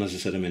position. And as I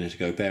said a minute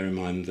ago, bear in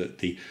mind that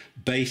the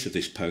base of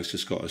this post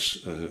has got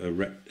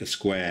a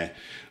square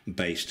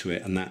base to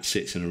it, and that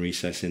sits in a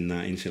recess in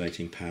that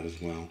insulating pad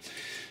as well.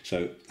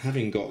 So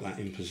having got that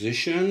in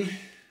position,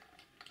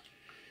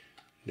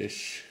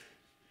 this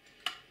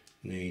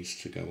needs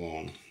to go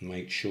on.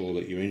 Make sure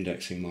that your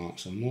indexing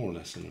marks are more or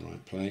less in the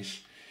right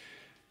place.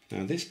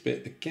 Now this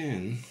bit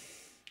again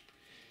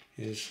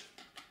is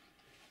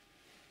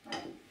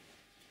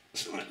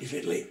slightly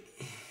fiddly.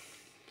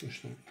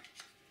 Push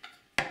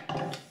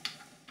that.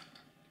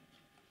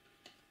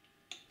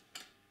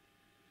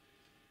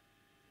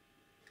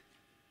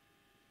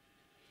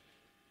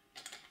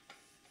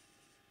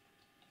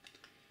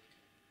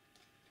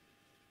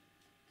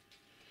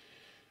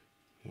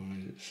 Why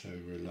is it so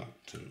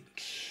reluctant?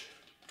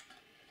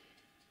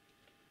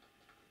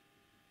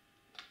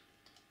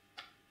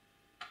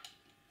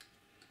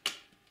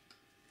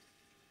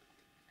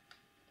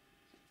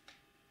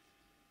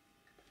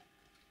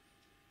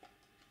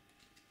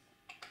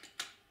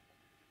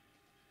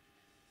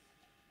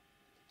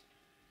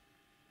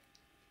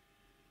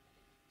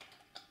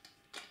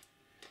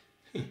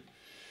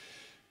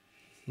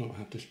 Not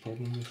had this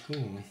problem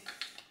before,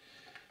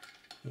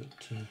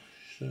 but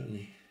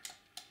certainly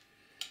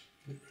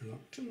a bit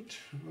reluctant.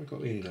 Have I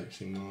got the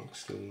indexing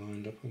marks still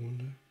lined up, I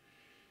wonder?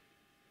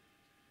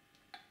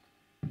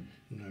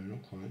 No,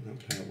 not quite. That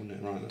would help, wouldn't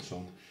it? Right, that's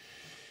on.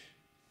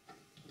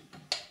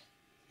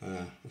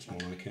 Ah, that's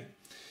more like it.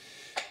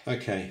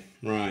 Okay,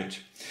 right.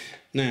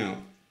 Now,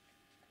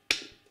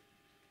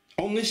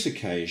 on this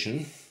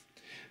occasion,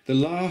 the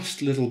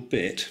last little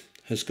bit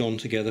has gone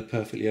together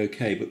perfectly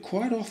okay, but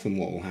quite often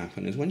what will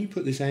happen is when you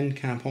put this end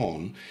cap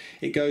on,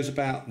 it goes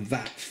about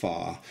that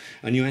far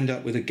and you end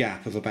up with a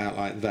gap of about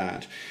like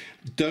that.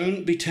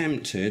 Don't be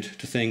tempted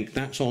to think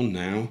that's on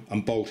now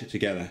and bolt it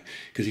together,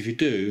 because if you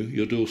do,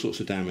 you'll do all sorts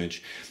of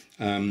damage.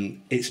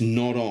 It's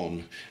not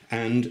on,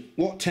 and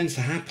what tends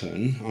to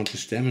happen, I'll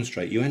just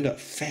demonstrate, you end up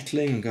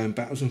fettling and going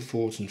backwards and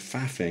forwards and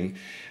faffing,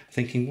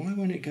 thinking why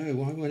won't it go,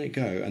 why won't it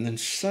go, and then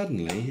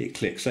suddenly it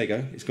clicks. There you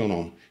go, it's gone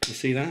on. You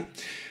see that?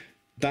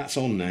 That's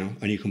on now,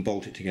 and you can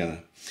bolt it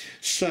together.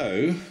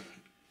 So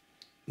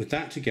with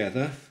that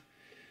together,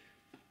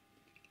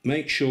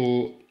 make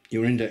sure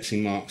your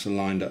indexing marks are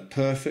lined up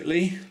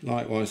perfectly.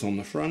 Likewise on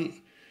the front,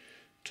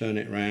 turn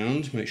it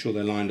round, make sure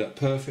they're lined up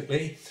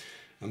perfectly,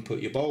 and put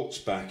your bolts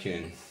back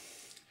in.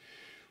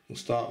 We'll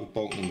start with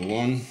bolt number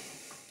 1,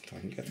 if I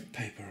can get the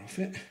paper off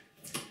it.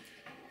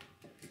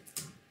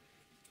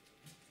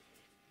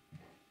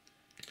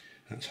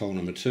 That's hole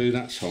number 2,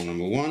 that's hole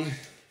number 1.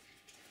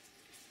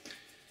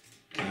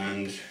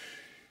 And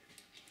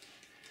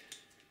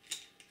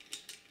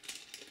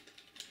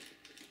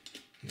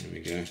there we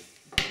go.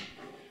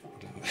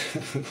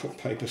 I've got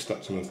paper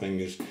stuck to my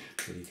fingers.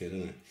 Pretty good,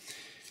 isn't it?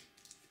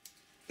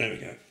 There we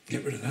go.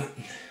 Get rid of that.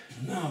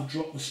 And now I'll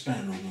drop the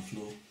spanner on the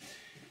floor.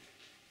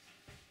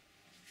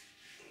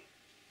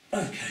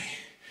 Okay.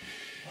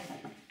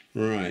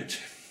 Right.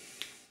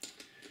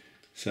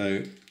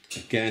 So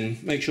again,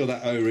 make sure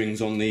that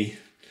O-ring's on the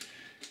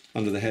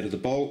under the head of the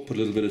bolt, put a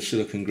little bit of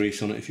silicone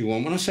grease on it if you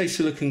want. When I say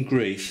silicone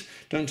grease,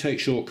 don't take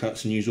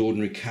shortcuts and use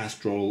ordinary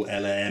Castrol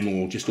LM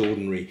or just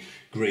ordinary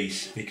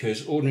grease,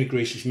 because ordinary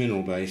grease is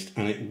mineral based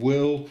and it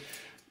will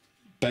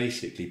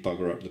basically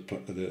bugger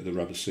up the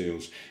rubber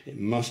seals. It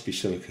must be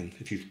silicone.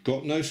 If you've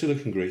got no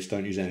silicone grease,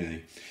 don't use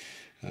anything.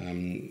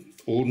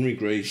 Ordinary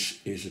grease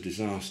is a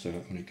disaster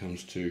when it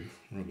comes to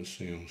rubber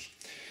seals,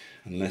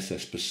 unless they're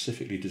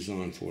specifically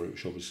designed for it,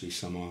 which obviously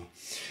some are.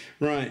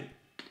 Right,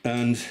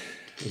 and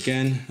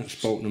again,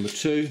 that's bolt number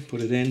 2,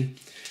 put it in.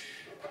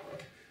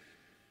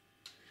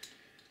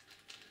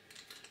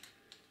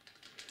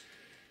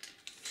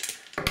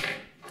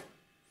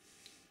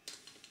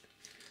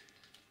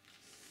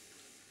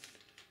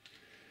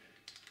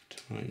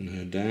 Tighten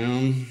her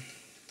down.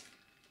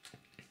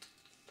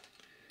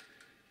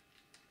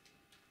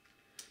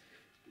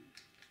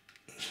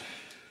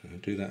 I'll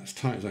do that as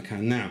tight as I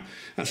can. Now,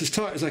 that's as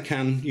tight as I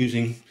can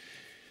using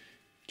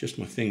just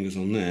my fingers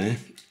on there,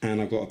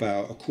 and I've got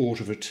about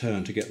 1/4 of a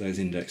turn to get those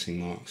indexing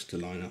marks to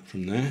line up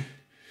from there.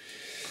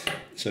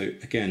 So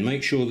again,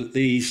 make sure that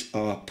these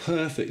are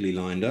perfectly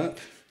lined up.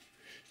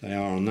 They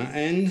are on that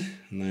end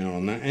and they are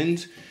on that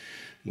end.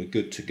 We're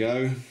good to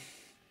go.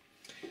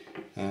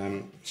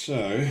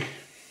 So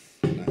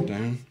put that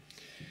down.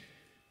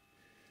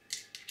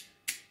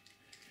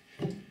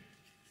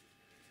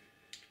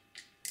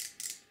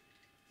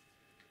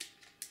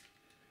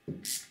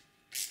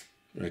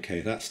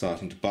 Okay, that's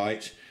starting to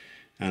bite,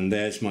 and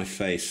there's my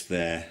face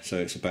there, so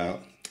it's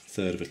about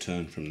 1/3 of a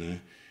turn from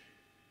there.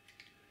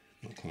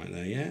 Not quite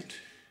there yet.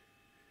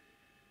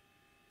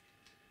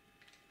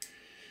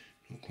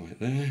 Not quite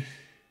there.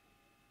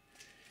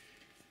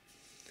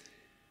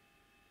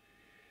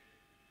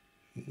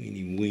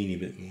 Weeny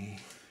bit more.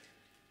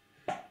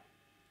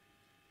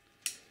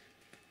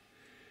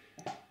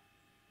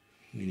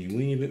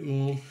 Weeny bit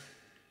more.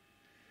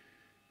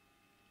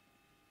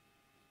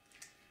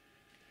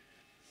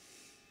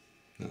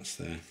 That's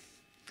there.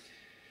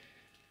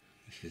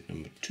 This is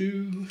number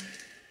 2.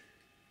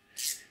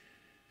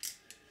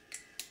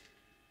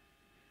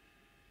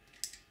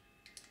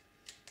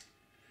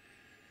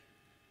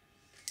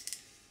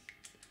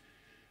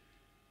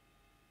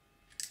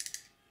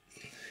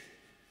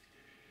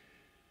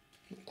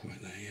 Not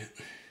quite there yet.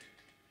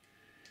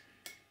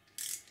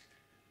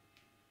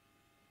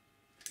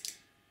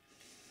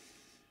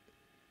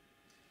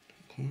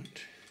 Not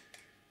quite.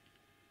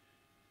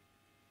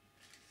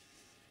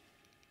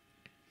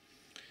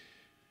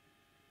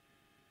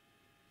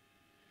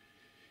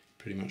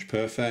 Pretty much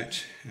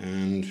perfect,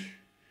 and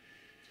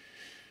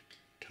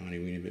tiny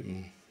weeny bit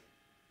more.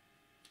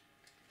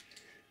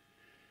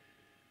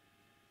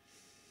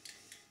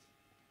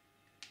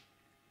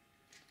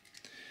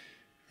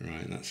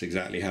 Right, that's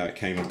exactly how it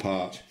came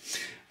apart.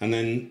 And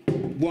then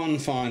one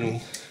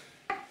final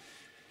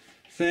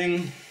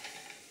thing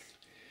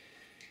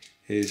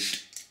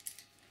is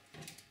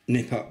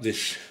nip up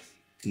this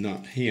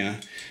nut here.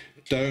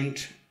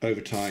 Don't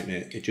over tighten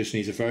it. It just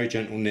needs a very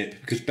gentle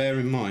nip, because bear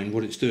in mind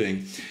what it's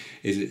doing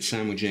is it's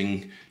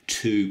sandwiching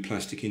 2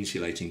 plastic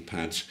insulating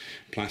pads.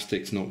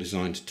 Plastic's not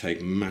designed to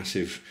take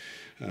massive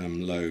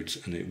loads,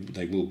 and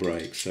they will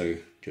break, so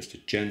just a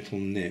gentle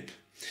nip.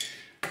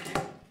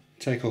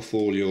 Take off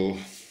all your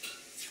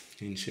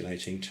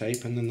insulating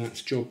tape, and then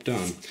that's job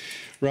done.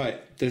 Right,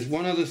 there's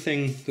one other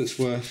thing that's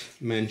worth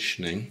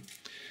mentioning.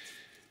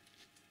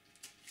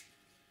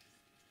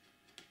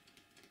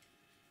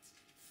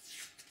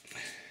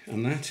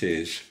 And that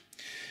is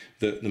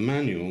that the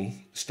manual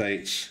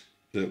states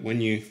that when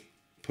you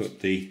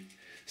put the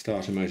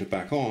starter motor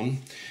back on,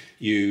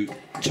 you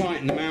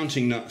tighten the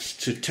mounting nuts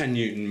to 10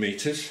 Newton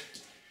meters,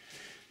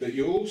 but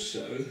you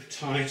also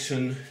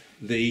tighten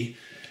the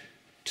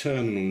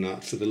terminal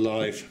nut for the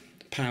live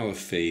power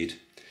feed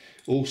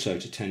also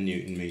to 10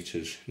 Newton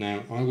meters.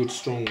 Now, I would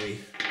strongly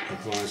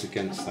advise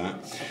against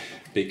that,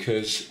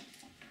 because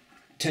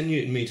 10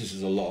 Newton meters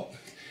is a lot,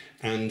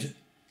 and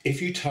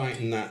if you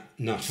tighten that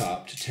nut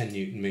up to 10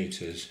 Newton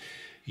meters,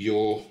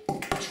 you're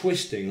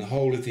twisting the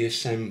whole of the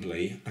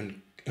assembly,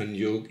 and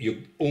you're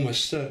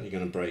almost certainly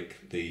going to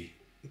break the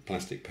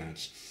plastic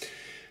pads.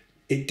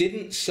 It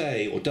didn't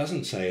say, or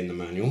doesn't say in the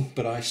manual,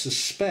 but I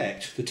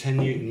suspect the 10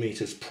 Newton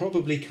meters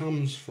probably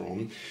comes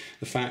from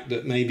the fact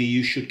that maybe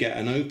you should get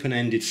an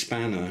open-ended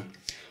spanner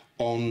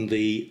on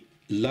the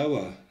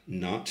lower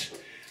nut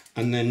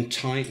and then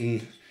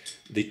tighten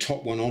the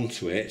top one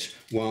onto it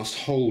whilst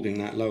holding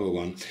that lower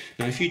one.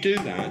 Now, if you do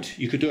that,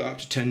 you could do it up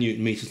to 10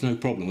 Newton meters, no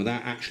problem,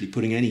 without actually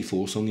putting any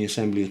force on the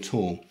assembly at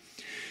all.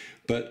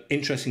 But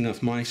interesting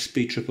enough, my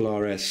Speed Triple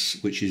RS,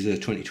 which is a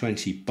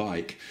 2020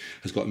 bike,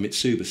 has got a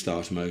Mitsubishi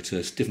starter motor.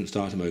 It's a different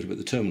starter motor, but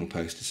the terminal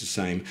post is the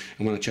same.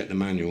 And when I checked the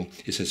manual,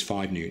 it says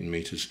 5 Newton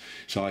meters.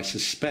 So I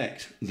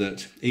suspect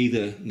that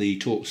either the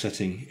torque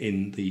setting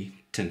in the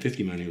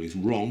 1050 manual is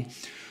wrong,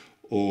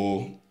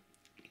 or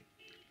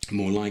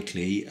more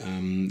likely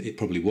it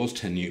probably was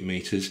 10 newton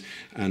meters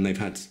and they've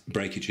had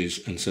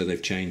breakages and so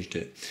they've changed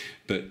it.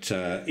 But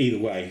either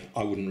way,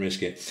 I wouldn't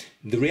risk it.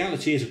 The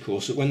reality is, of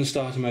course, that when the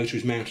starter motor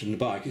is mounted in the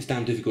bike, it's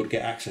damn difficult to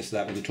get access to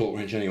that with a torque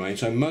wrench anyway, and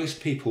so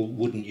most people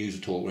wouldn't use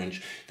a torque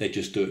wrench, they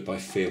just do it by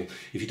feel.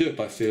 If you do it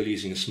by feel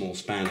using a small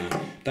spanner,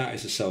 that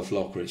is a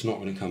self-locker, it's not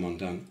going to come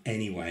undone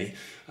anyway,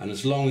 and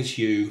as long as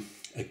you,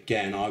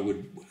 again, I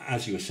would,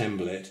 as you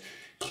assemble it,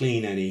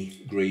 clean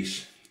any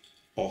grease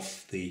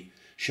off the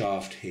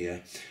shaft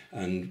here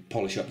and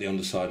polish up the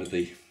underside of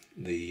the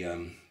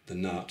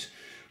nut,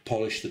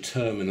 polish the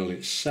terminal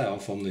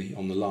itself on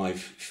the live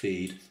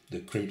feed, the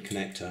crimped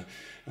connector,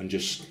 and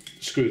just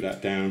screw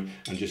that down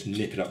and just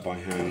nip it up by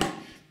hand.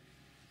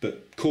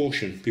 But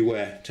caution,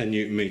 beware, 10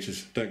 newton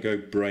meters, don't go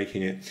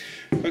breaking it.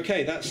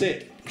 Okay, that's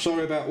it.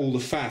 Sorry about all the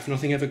faff,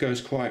 nothing ever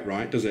goes quite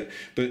right, does it?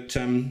 But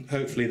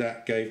hopefully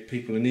that gave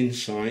people an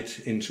insight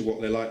into what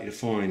they're likely to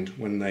find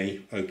when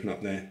they open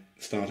up their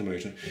starter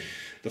motor.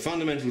 The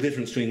fundamental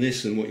difference between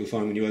this and what you'll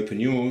find when you open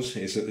yours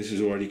is that this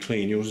is already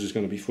clean. Yours is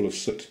going to be full of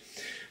soot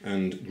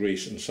and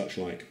grease and such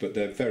like, but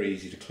they're very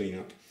easy to clean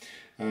up.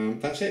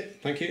 That's it.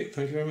 Thank you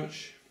very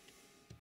much.